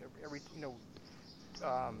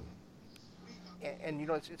and you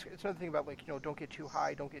know it's another thing about, like, you know, don't get too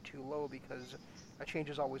high, don't get too low, because a change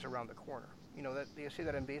is always around the corner. You know, that they say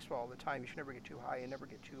that in baseball all the time. You should never get too high and never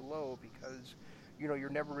get too low, because you know you're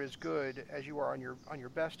never as good as you are on your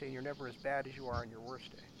best day, and you're never as bad as you are on your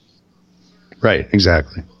worst day. Right.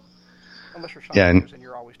 Exactly. Unless you're Shawn Spears, and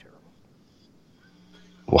you're always terrible.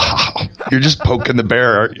 Wow, you're just poking the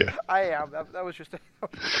bear, aren't you? I am. That was just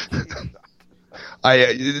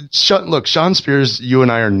Look, Shawn Spears, you and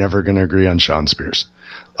I are never going to agree on Shawn Spears.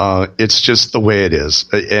 It's just the way it is.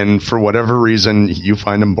 And for whatever reason, you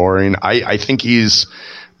find him boring. I think he's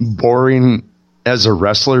boring as a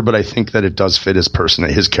wrestler, but I think that it does fit his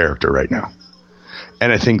character right now.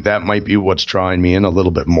 And I think that might be what's drawing me in a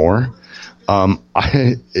little bit more.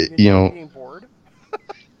 Being bored?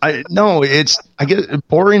 I guess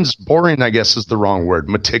boring, I guess, is the wrong word.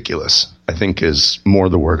 Meticulous, I think, is more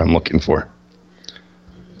the word I'm looking for.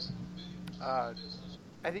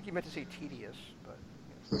 I think you meant to say tedious, but.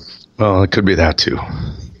 Well, it could be that too.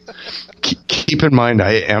 Keep in mind,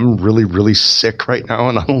 I am really, really sick right now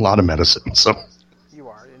and on a lot of medicine. So. You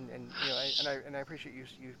are, and I appreciate you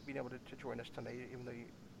being able to join us tonight,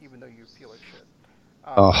 even though you feel like shit.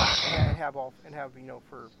 And have you know,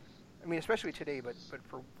 for, I mean, especially today, but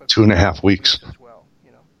for 2.5 weeks as well,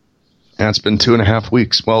 you know. Yeah, it's been 2.5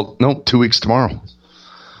 weeks. Well, no, 2 weeks tomorrow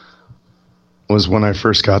was when I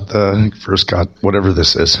first got whatever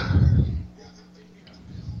this is.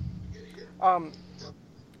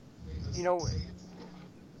 You know,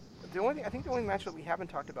 I think the only match that we haven't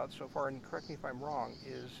talked about so far, and correct me if I'm wrong,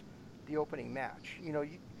 is the opening match. You know,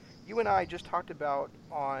 you and I just talked about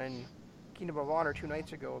on Kingdom of Honor 2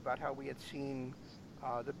 nights ago about how we had seen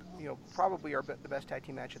probably the best tag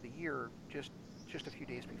team match of the year just a few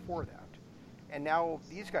days before that, and now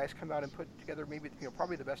these guys come out and put together maybe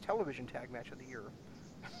probably the best television tag match of the year,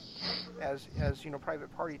 as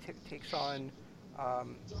Private Party takes on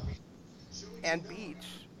and beats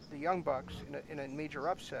the Young Bucks in a major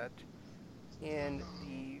upset in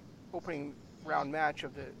the opening round match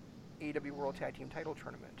of the AEW World Tag Team Title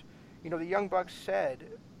Tournament. You know, the Young Bucks said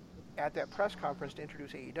at that press conference to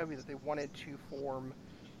introduce AEW that they wanted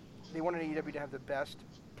AEW to have the best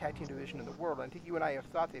tag team division in the world. And I think you and I have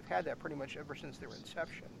thought they've had that pretty much ever since their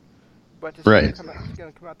inception. But to see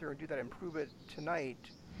them come out there and do that and prove it tonight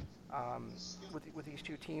with these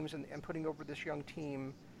two teams and putting over this young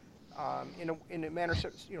team in a manner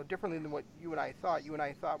differently than what you and I thought. You and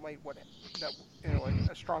I thought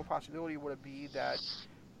a strong possibility would be that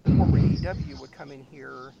the former AEW would come in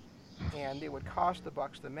here and they would cost the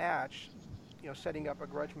Bucks the match, setting up a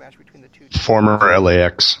grudge match between the two teams. Former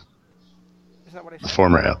LAX. Isn't that what I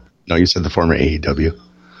said? No, you said the former AEW.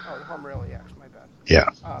 Oh, the former LAX, my bad. Yeah.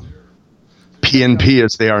 PNP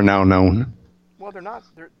as they are now known. Well, they're not.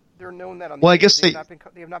 They're known that on I guess they have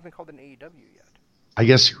not been called an AEW yet. I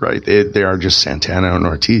guess you're right. They are just Santana and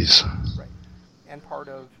Ortiz. Right. And part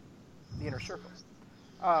of the Inner Circle.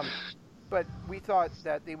 But we thought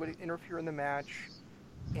that they would interfere in the match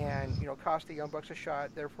and, cost the Young Bucks a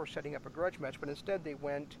shot, therefore setting up a grudge match. But instead they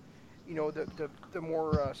went, the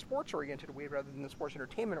more sports-oriented way rather than the sports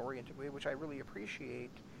entertainment-oriented way, which I really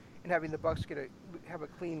appreciate, and having the Bucks have a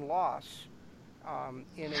clean loss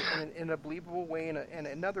in a believable way and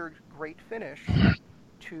another great finish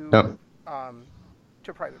to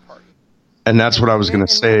Private Party. And that's what I was going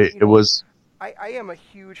to say. I am a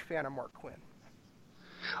huge fan of Mark Quinn.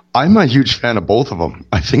 I'm a huge fan of both of them.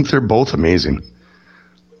 I think they're both amazing.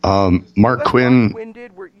 Mark Quinn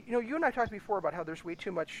did where you and I talked before about how there's way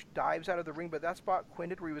too much dives out of the ring, but that spot Quinn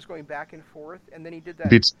did where he was going back and forth, and then he did that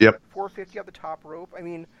 450 up the top rope. I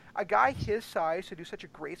mean, a guy his size to do such a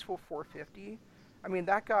graceful 450, I mean,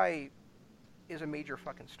 that guy is a major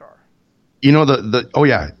fucking star. In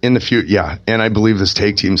the future, and I believe this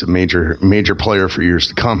tag team's a major player for years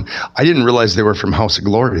to come. I didn't realize they were from House of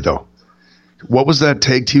Glory though. What was that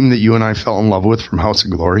tag team that you and I fell in love with from House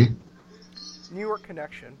of Glory? New York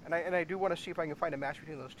Connection, and I do want to see if I can find a match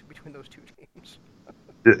between those two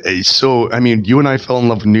teams. So, I mean, you and I fell in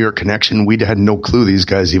love with New York Connection. We had no clue these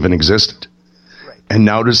guys even existed. Right. And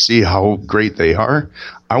now to see how great they are,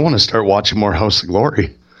 I want to start watching more House of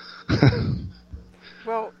Glory.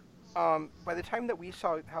 Well, by the time that we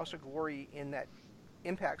saw House of Glory in that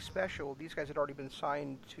Impact special, these guys had already been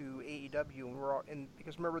signed to AEW,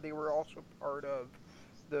 because remember they were also part of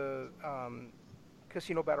the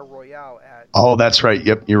Casino Battle Royale at. Oh, that's right.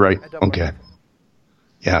 Yep, you're right. Okay.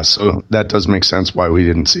 Yeah, so that does make sense why we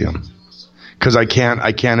didn't see them. Because I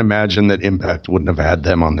can't imagine that Impact wouldn't have had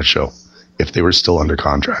them on the show if they were still under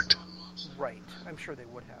contract. Right, I'm sure they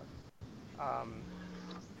would have.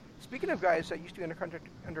 Speaking of guys that used to be under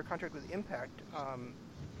contract with Impact,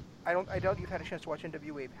 I doubt you've had a chance to watch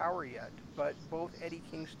NWA Power yet, but both Eddie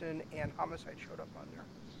Kingston and Homicide showed up on there.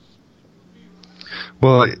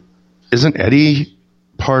 Well, isn't Eddie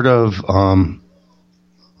part of?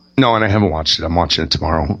 No, and I haven't watched it. I'm watching it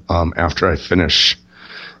tomorrow.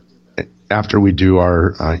 After we do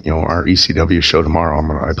our our ECW show tomorrow,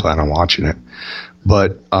 I plan on watching it.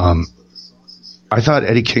 But I thought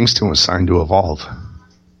Eddie Kingston was signed to Evolve.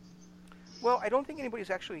 Well, I don't think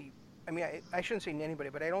anybody's actually. I mean, I shouldn't say anybody,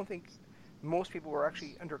 but I don't think most people were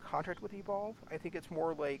actually under contract with Evolve. I think it's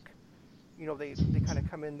more like, they kind of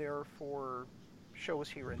come in there for shows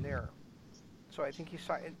here and there. So I think he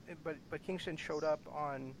signed, but Kingston showed up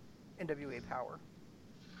on NWA Power.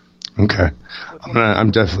 Okay, I'm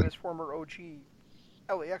definitely his former OG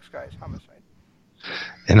LAX guys, Homicide.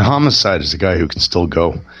 And Homicide is a guy who can still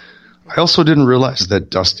go. I also didn't realize that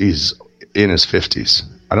Dusty's in his 50s.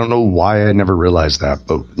 I don't know why I never realized that,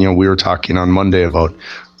 but we were talking on Monday about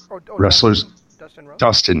wrestlers. Dustin Rhodes?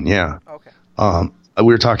 Dustin, yeah. Okay.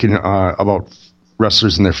 We were talking about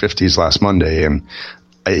wrestlers in their 50s last Monday, and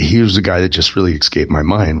he was the guy that just really escaped my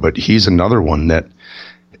mind. But he's another one that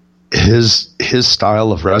his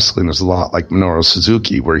style of wrestling is a lot like Minoru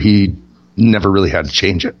Suzuki, where he never really had to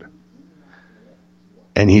change it,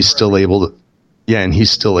 and he's still able to. Yeah, and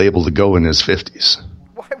he's still able to go in his 50s.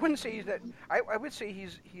 Well, I wouldn't say that. I would say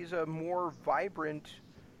he's a more vibrant.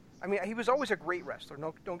 I mean, he was always a great wrestler.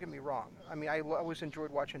 No, don't get me wrong. I mean, I always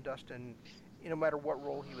enjoyed watching Dustin, no matter what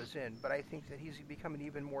role he was in. But I think that he's become an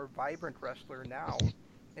even more vibrant wrestler now,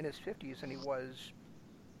 in his 50s, than he was,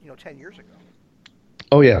 10 years ago.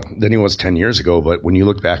 Oh yeah, than he was 10 years ago. But when you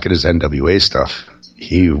look back at his NWA stuff,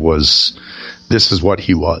 this is what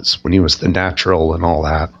he was when he was the Natural and all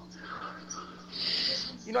that.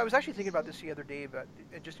 I was actually thinking about this the other day, but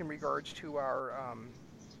just in regards to our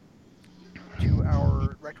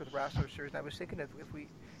Wrecked with Wrestler series, and I was thinking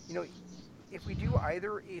if we do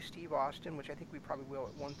either a Steve Austin, which I think we probably will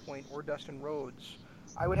at one point, or Dustin Rhodes,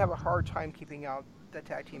 I would have a hard time keeping out the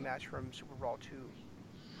tag team match from Super Brawl 2.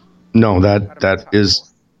 No, that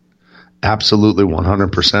is absolutely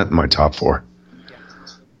 100% in my top 4. Yeah.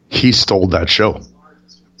 He stole that show.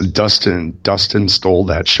 Dustin stole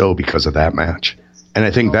that show because of that match. And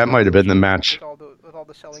I think that might have been the match. With all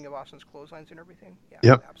the selling of Austin's clotheslines and everything? Yeah,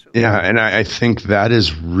 yep. Absolutely. Yeah, and I think that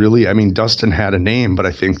is really, I mean, Dustin had a name, but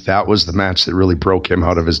I think that was the match that really broke him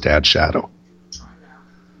out of his dad's shadow.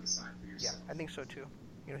 Yeah, I think so too.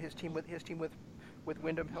 His team with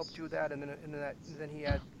Wyndham helped do that, and then he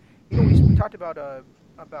had, we talked about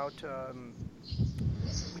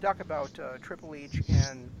Triple H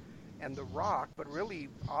and The Rock, but really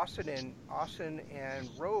Austin and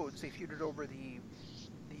Rhodes, they feuded over the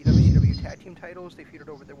WCW tag team titles, they feuded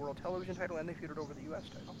over the World Television title, and they feuded over the U.S.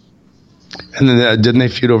 title. And then didn't they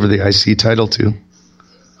feud over the IC title too?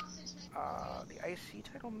 The IC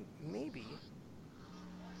title, maybe.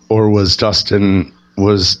 Or was Dustin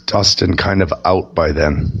kind of out by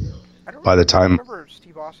then? By the time. I don't remember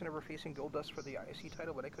Steve Austin ever facing Goldust for the IC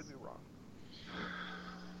title, but I could be wrong.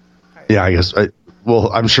 Yeah, I guess.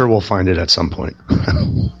 I'm sure we'll find it at some point.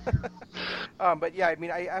 But yeah, I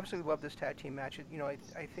mean, I absolutely love this tag team match.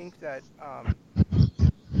 I think that,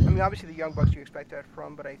 obviously the Young Bucks you expect that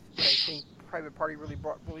from, but I think Private Party really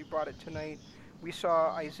brought it tonight. We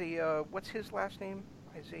saw Isaiah. What's his last name?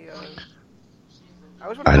 Isaiah.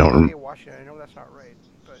 I don't remember. Washington. I know that's not right,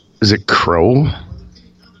 but is it Crow? I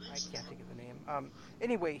can't think of the name.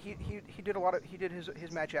 Anyway, he did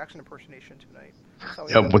his Matt Jackson impersonation tonight.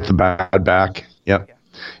 Yep, with the bad back. Yep.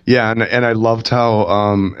 Yeah, and I loved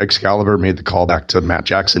how Excalibur made the callback to Matt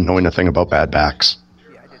Jackson knowing nothing about bad backs.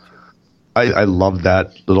 Yeah, I did too. I love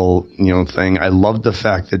that little thing. I loved the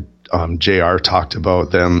fact that JR talked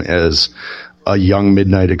about them as a young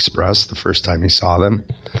Midnight Express the first time he saw them.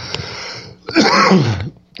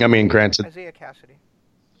 I mean, granted. Isaiah Cassidy.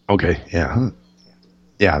 Okay, yeah.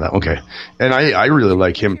 Yeah, okay. And I really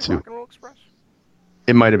like him too. Rock and Roll Express?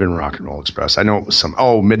 It might have been Rock and Roll Express. I know it was some.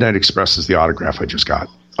 Oh, Midnight Express is the autograph I just got.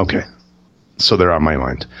 Okay. So they're on my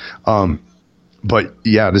mind. But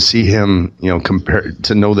yeah, to see him, compared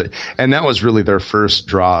to know that, and that was really their first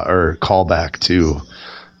draw or callback to,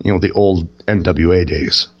 the old NWA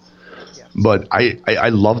days. Yeah. But I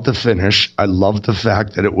love the finish. I love the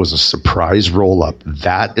fact that it was a surprise roll up.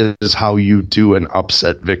 That is how you do an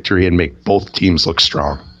upset victory and make both teams look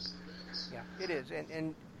strong. Yeah, it is.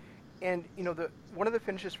 And one of the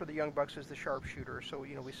finishes for the Young Bucks is the sharpshooter. So,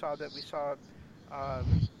 we saw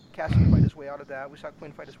Cassidy fight his way out of that. We saw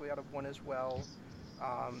Quinn fight his way out of one as well.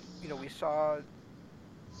 We saw...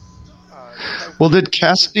 did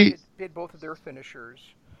Cassidy... Did both of their finishers.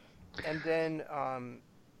 And then,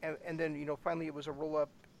 finally it was a roll-up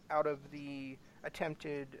out of the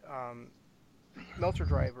attempted Meltzer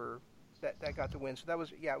driver that got the win. So that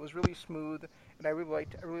was, it was really smooth, and I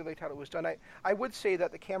really liked how it was done. I would say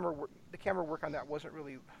that the camera work on that wasn't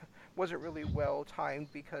really well timed,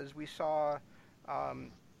 because we saw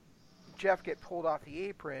Jeff get pulled off the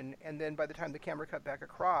apron, and then by the time the camera cut back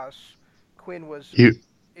across, Quinn was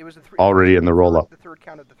already in the roll up. The third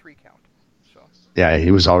count of the 3 count. So yeah,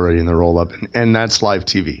 he was already in the roll up, and that's live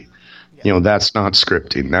TV. Yeah. That's not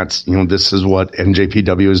scripting. That's this is what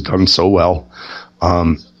NJPW has done so well.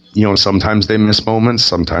 Sometimes they miss moments,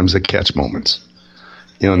 sometimes they catch moments.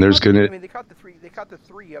 And there's gonna. I mean, they caught the 3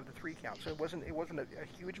 of the 3 count, so it wasn't a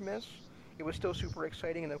huge miss. It was still super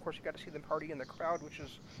exciting, and then of course you got to see them party in the crowd,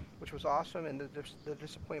 which was awesome, and the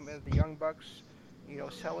disappointment of the Young Bucks,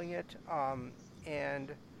 selling it.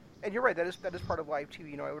 And you're right, that is part of live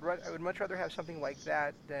TV. I would much rather have something like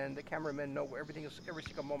that than the cameramen know every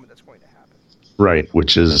single moment that's going to happen. Right,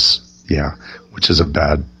 which is a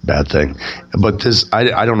bad thing. But this,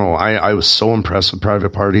 I don't know. I was so impressed with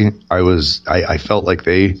Private Party. I felt like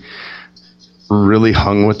they really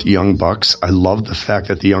hung with the Young Bucks. I love the fact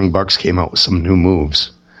that the Young Bucks came out with some new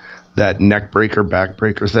moves. That neck breaker, back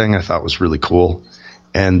breaker thing I thought was really cool.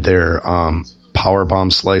 And their power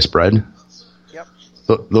bomb sliced bread. Yep.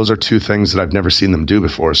 those are two things that I've never seen them do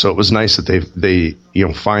before. So it was nice that they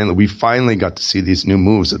we finally got to see these new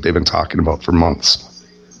moves that they've been talking about for months.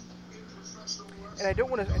 And I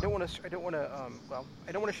don't want to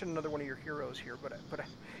shit another one of your heroes here, but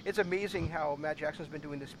it's amazing how Matt Jackson's been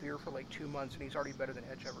doing the spear for like 2 months, and he's already better than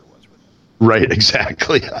Edge ever was with it. Right,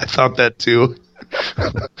 exactly. I thought that too.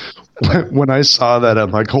 When I saw that,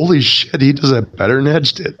 I'm like, holy shit, he does that better than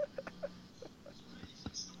Edge did.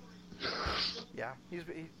 Yeah,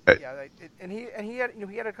 and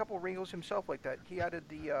he had a couple of wrinkles himself like that. He added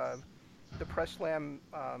the press slam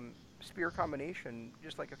spear combination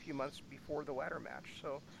just like a few months before the ladder match.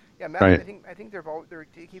 So yeah, Matt, right. I think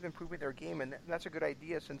they keep improving their game, and that's a good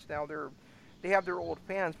idea since now they have their old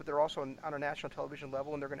fans, but they're also on a national television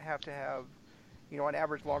level, and they're going to have on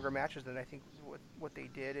average longer matches than I think what they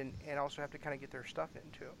did, and also have to kind of get their stuff in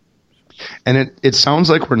too. So. And it sounds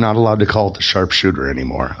like we're not allowed to call it the sharpshooter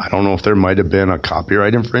anymore. I don't know if there might have been a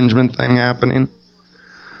copyright infringement thing happening,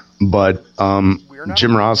 but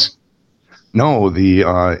Jim Ross, no, the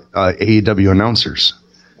AEW announcers,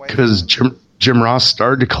 because Jim Ross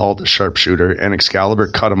started to call it the sharpshooter, and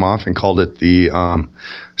Excalibur cut him off and called it the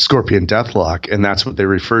Scorpion Deathlock, and that's what they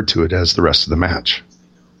referred to it as the rest of the match.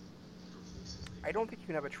 I don't think you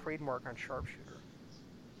can have a trademark on sharpshooter.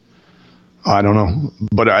 I don't know,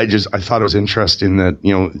 but I thought it was interesting that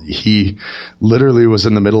he literally was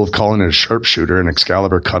in the middle of calling it a sharpshooter, and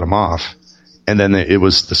Excalibur cut him off, and then it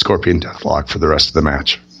was the Scorpion Deathlock for the rest of the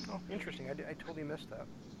match. Oh, interesting. I totally missed that.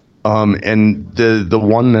 And the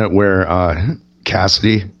one that where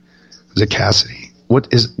Cassidy, was it Cassidy? What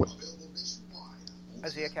is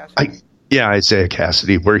Isaiah Cassidy? Isaiah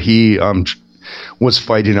Cassidy, where he was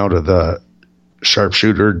fighting out of the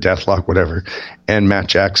sharpshooter, deathlock, whatever, and Matt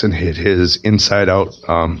Jackson hit his inside out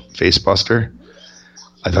face buster.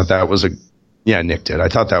 I thought that was Nick did. I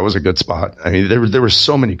thought that was a good spot. I mean, there were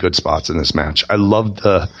so many good spots in this match. I loved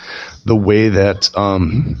the way that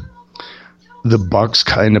the Bucks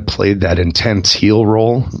kind of played that intense heel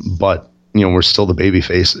role, but we're still the baby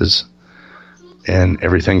faces and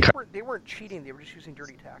everything. They weren't cheating. They were just using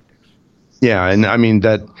dirty tactics. Yeah, and I mean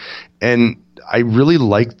and I really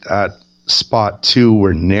liked that spot too,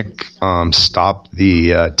 where Nick stopped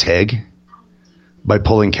the tag by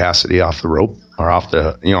pulling Cassidy off the rope or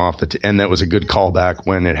and that was a good callback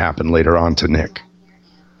when it happened later on to Nick.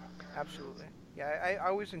 Absolutely, yeah. I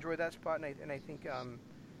always enjoy that spot, and I think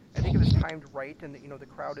it was timed right, and the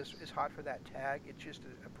crowd is hot for that tag. It's just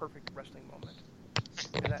a perfect wrestling moment,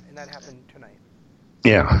 and that happened tonight.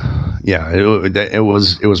 Yeah, it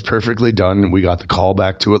was perfectly done. We got the call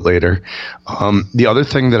back to it later. The other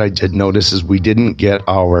thing that I did notice is we didn't get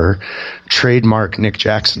our trademark Nick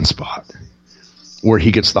Jackson spot, where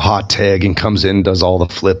he gets the hot tag and comes in, does all the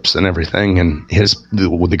flips and everything, and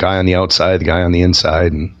with the guy on the outside, the guy on the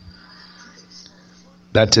inside, and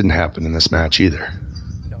that didn't happen in this match either.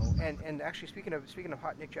 And actually, speaking of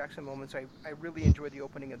hot Nick Jackson moments, I really enjoyed the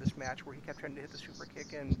opening of this match where he kept trying to hit the super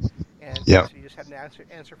kick and he just had an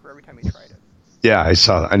answer for every time he tried it. Yeah,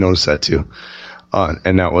 I noticed that too,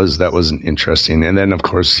 and that was interesting. And then of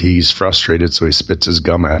course he's frustrated, so he spits his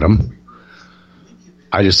gum at him.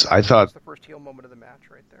 I thought that's the first heel moment of the match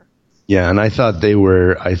right there. Yeah, and I thought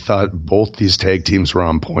both these tag teams were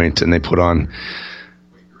on point, and they put on.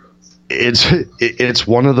 It's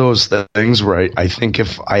one of those things where I think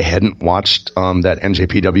if I hadn't watched that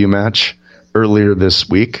NJPW match earlier this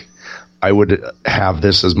week, I would have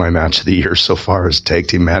this as my match of the year so far as tag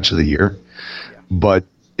team match of the year. Yeah. But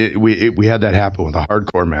we had that happen with a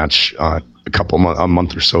hardcore match a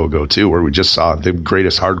month or so ago too, where we just saw the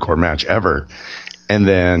greatest hardcore match ever, and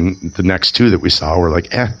then the next two that we saw were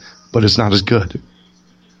like, but it's not as good.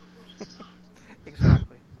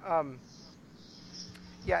 Exactly.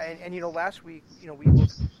 Yeah, and last week,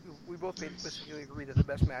 we both basically agreed that the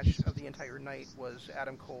best match of the entire night was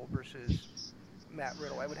Adam Cole versus Matt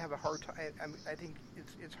Riddle. I would have a hard time. I think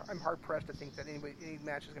I'm hard pressed to think that any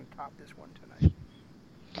match is going to top this one tonight.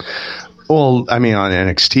 Well, I mean, on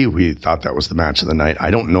NXT, we thought that was the match of the night.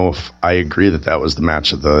 I don't know if I agree that was the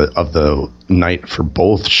match of the night for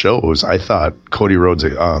both shows. I thought Cody Rhodes,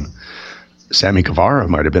 Sammy Guevara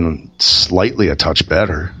might have been slightly a touch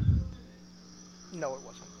better. No, it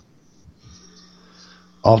wasn't.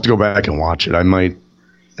 I'll have to go back and watch it. It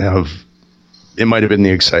might have been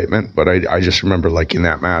the excitement, but I just remember liking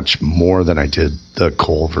that match more than I did the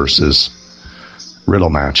Cole versus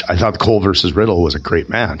Riddle match. I thought Cole versus Riddle was a great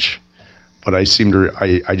match, but I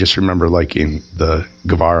just remember liking the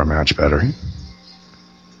Guevara match better.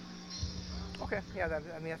 Okay, yeah,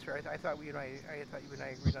 that's fair. I thought you and I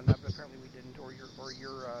agreed on that, but apparently we didn't, or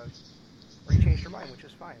your or you changed your mind, which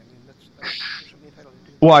is fine. I mean, that's you're certainly entitled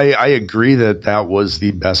to do. Well, I agree that was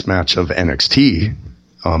the best match of NXT,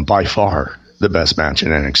 by far the best match in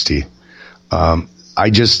NXT.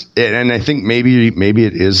 I think maybe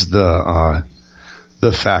it is the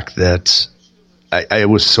fact that I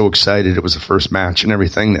was so excited it was the first match and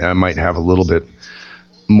everything that I might have a little bit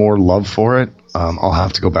more love for it. I'll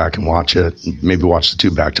have to go back and watch it, maybe watch the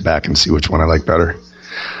two back to back and see which one I like better.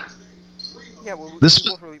 Yeah, well,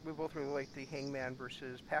 we both really liked the Hangman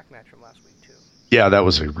versus Pac match from last week too. Yeah, that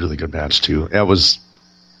was a really good match too. It was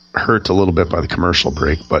hurt a little bit by the commercial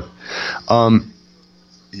break, but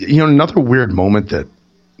another weird moment that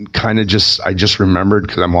kind of I just remembered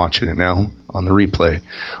because I'm watching it now on the replay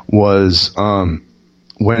was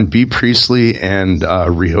when B. Priestley and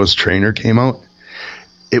Rio's trainer came out.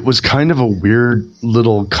 It was kind of a weird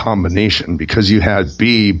little combination because you had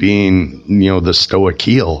B being, the stoic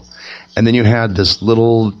heel, and then you had this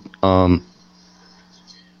little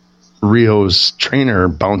Rio's trainer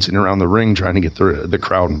bouncing around the ring trying to get the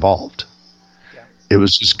crowd involved. Yeah. It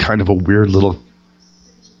was just kind of a weird little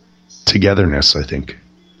togetherness, I think.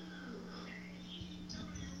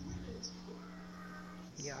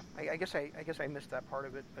 Yeah, I guess I missed that part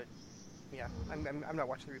of it, but yeah, I'm not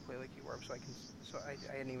watching the replay like you were, so I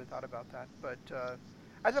hadn't even thought about that. But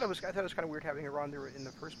I thought it was kind of weird having her on there in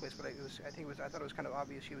the first place. But I thought it was kind of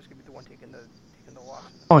obvious she was going to be the one taking the loss.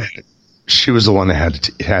 Oh yeah, she was the one that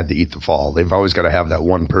had to eat the fall. They've always got to have that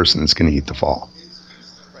one person that's going to eat the fall,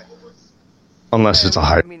 right? Unless it's a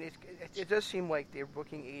high. I mean, it does seem like they're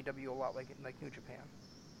booking AEW a lot like New Japan.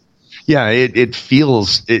 Yeah, it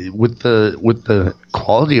feels with the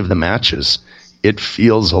quality of the matches. It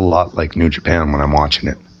feels a lot like New Japan when I'm watching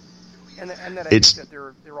it. And that I think that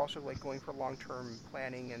they're also like going for long-term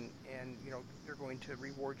planning and they're going to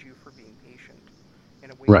reward you for being patient in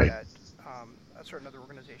a way that a certain other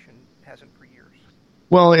organization hasn't for years.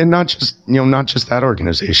 Well, and not just that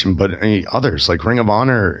organization, but others like Ring of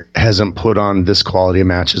Honor hasn't put on this quality of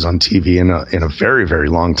matches on TV in a very, very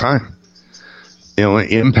long time.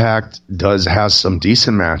 Impact has some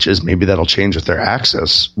decent matches. Maybe that'll change with their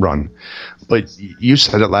Access run. But you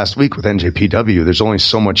said it last week with NJPW. There's only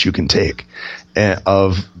so much you can take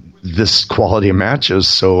of this quality of matches.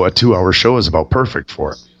 So a 2-hour show is about perfect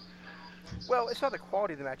for it. Well, it's not the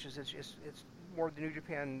quality of the matches. It's more the New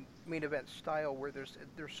Japan main event style where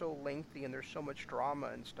they're so lengthy and there's so much drama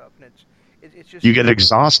and stuff. And it's just you get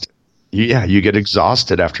exhausted. Yeah, you get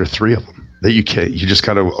exhausted after 3 of them. That you just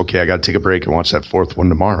gotta I gotta take a break and watch that 4th one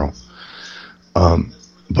tomorrow.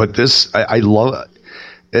 But this I love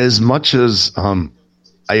as much as I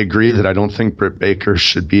agree that I don't think Britt Baker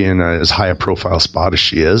should be in as high a profile spot as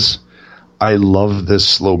she is. I love this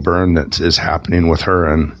slow burn that is happening with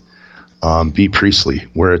her and B. Priestley,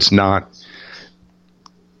 where it's not.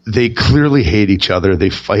 They clearly hate each other. They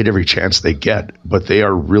fight every chance they get, but they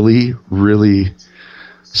are really, really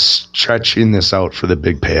stretching this out for the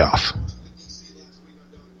big payoff.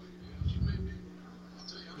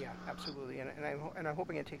 Yeah, absolutely, and I'm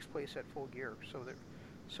hoping it takes place at Full Gear,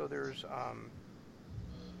 so there's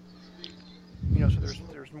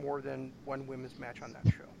more than one women's match on that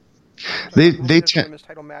show. There's a women's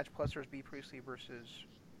title match plus there's B. Priestley versus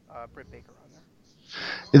Britt Baker on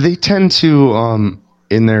there. They tend to.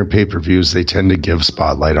 In their pay-per-views, they tend to give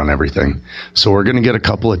spotlight on everything. So we're going to get a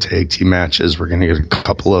couple of tag team matches. We're going to get a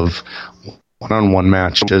couple of one-on-one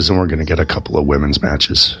matches, and we're going to get a couple of women's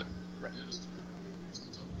matches. Right.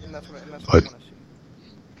 And that's what I want to see.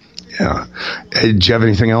 Yeah. Hey, do you have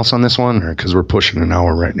anything else on this one? Because we're pushing an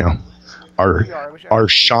hour right now. Our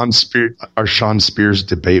Sean Spears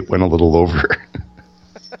debate went a little over.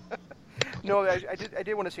 No, I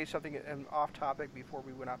did want to say something off topic before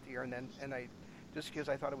we went off the air, and I. Just because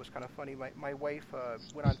I thought it was kind of funny. My wife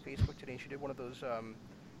went on Facebook today and she did one of those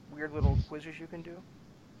weird little quizzes you can do.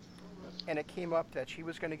 And it came up that she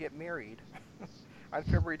was going to get married on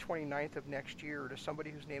February 29th of next year to somebody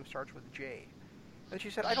whose name starts with J. And she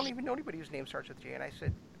said, I don't even know anybody whose name starts with J. And I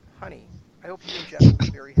said, honey, I hope you and Jeff will be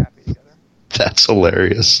very happy together. That's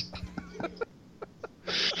hilarious.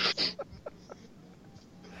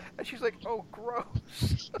 And she's like, oh,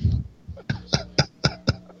 gross.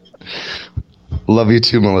 Love you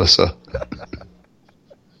too, Melissa.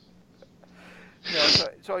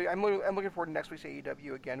 So I'm looking forward to next week's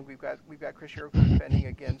AEW again. We've got Chris Jericho defending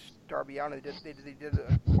against Darby Allin. They did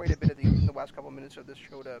quite a bit in the last couple of minutes of this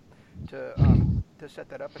show to set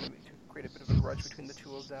that up and to create a bit of a grudge between the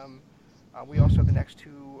two of them. We also have the next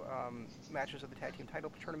two matches of the tag team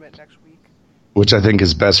title tournament next week, which I think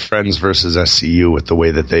is Best Friends versus SCU with the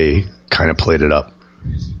way that they kind of played it up.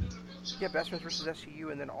 Yeah, Best Friends versus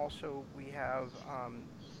SCU, and then also we have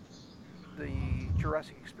the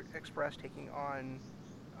Jurassic Express taking on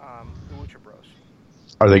the Lucha Bros.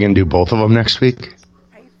 Are they going to do both of them next week?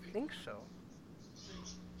 I think so.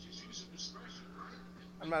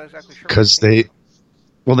 I'm not exactly sure. Because they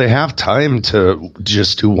have time to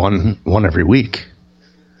just do one every week.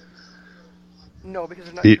 No,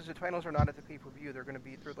 because the finals are not at the pay-per-view. They're going to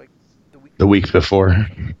be through like the week. The week before.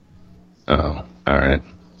 Oh, all right.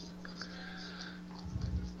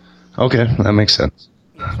 Okay, that makes sense.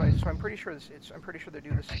 Yeah, so I'm pretty sure I'm pretty sure they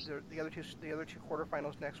do this. The other two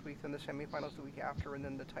quarterfinals next week, then the semifinals the week after, and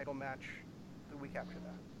then the title match the week after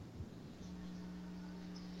that.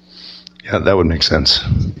 Yeah, that would make sense.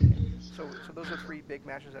 So those are three big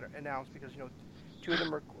matches that are announced because two of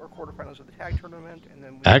them are quarterfinals of the tag tournament, and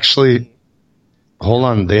then actually, hold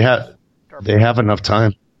on, they have enough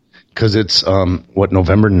time because it's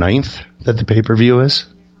November 9th that the pay-per-view is.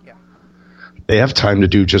 Yeah. They have time to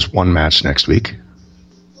do just one match next week.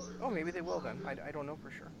 Oh, maybe they will then. I don't know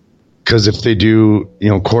for sure. Because if they do,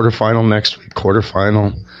 quarterfinal next week,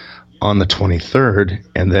 quarterfinal on the 23rd,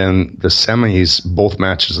 and then the semis, both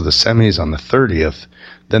matches of the semis on the 30th,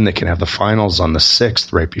 then they can have the finals on the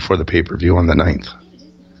 6th, right before the pay-per-view on the 9th.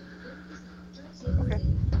 Okay,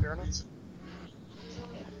 fair enough.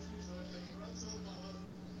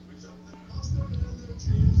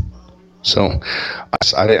 So,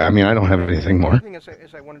 I mean, I don't have anything more. The thing is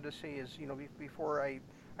I wanted to say is, before I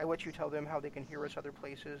let you tell them how they can hear us other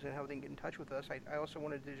places and how they can get in touch with us, I also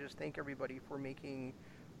wanted to just thank everybody for making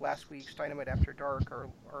last week's Dynamite After Dark our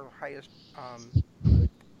highest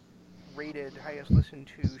rated, highest listened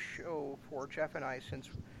to show for Jeff and I since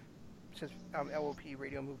LOP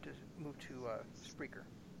Radio moved to Spreaker.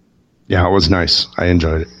 Yeah, it was nice. I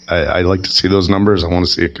enjoyed it. I like to see those numbers. I want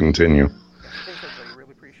to see it continue. Thanks, everybody.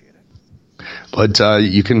 Really appreciate it. But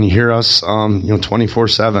you can hear us,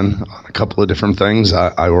 24/7 on a couple of different things.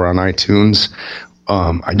 We're on iTunes.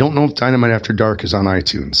 I don't know if Dynamite After Dark is on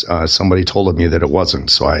iTunes. Somebody told me that it wasn't,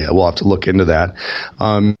 so I will have to look into that.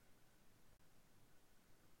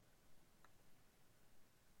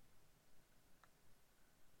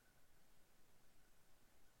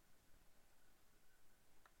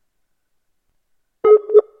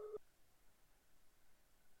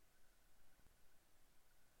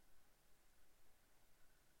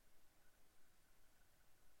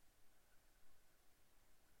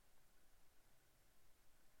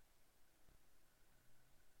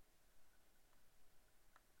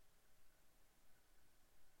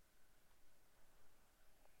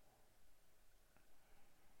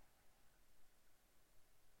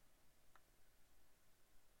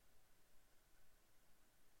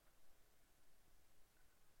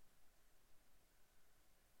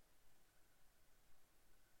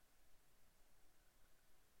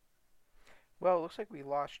 Well, it looks like we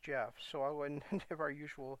lost Jeff, so I wouldn't have our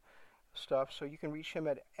usual stuff. So you can reach him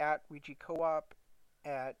at ReejeCoop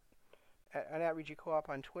at ReejeCoop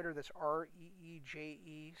on Twitter. That's ReejeCoap.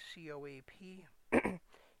 You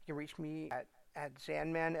can reach me at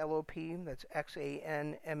Zanman LOP. That's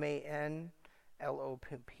XANMANLOP.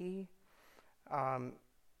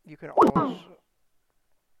 You can also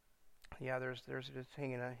there's just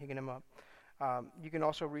hanging him up. You can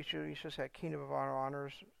also reach us at Kingdom of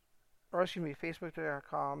Honors. Or excuse me,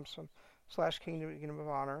 Facebook.com/Kingdom of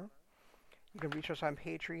Honor. You can reach us on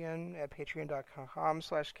Patreon at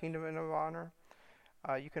patreon.com/Kingdom of Honor.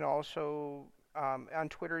 You can also, on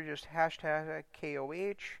Twitter, just hashtag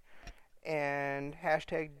KOH and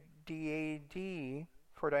hashtag DAD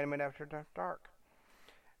for Dynamite After Dark.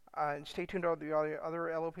 And stay tuned to all the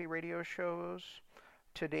other LOP radio shows.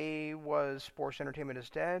 Today was Sports Entertainment is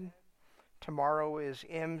Dead. Tomorrow is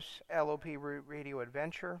IM's LOP Radio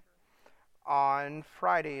Adventure. On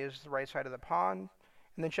Friday is The Right Side of the Pond.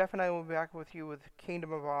 And then Jeff and I will be back with you with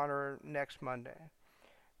Kingdom of Honor next Monday.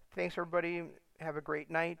 Thanks, everybody. Have a great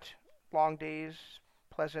night. Long days,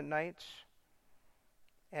 pleasant nights.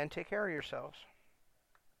 And take care of yourselves.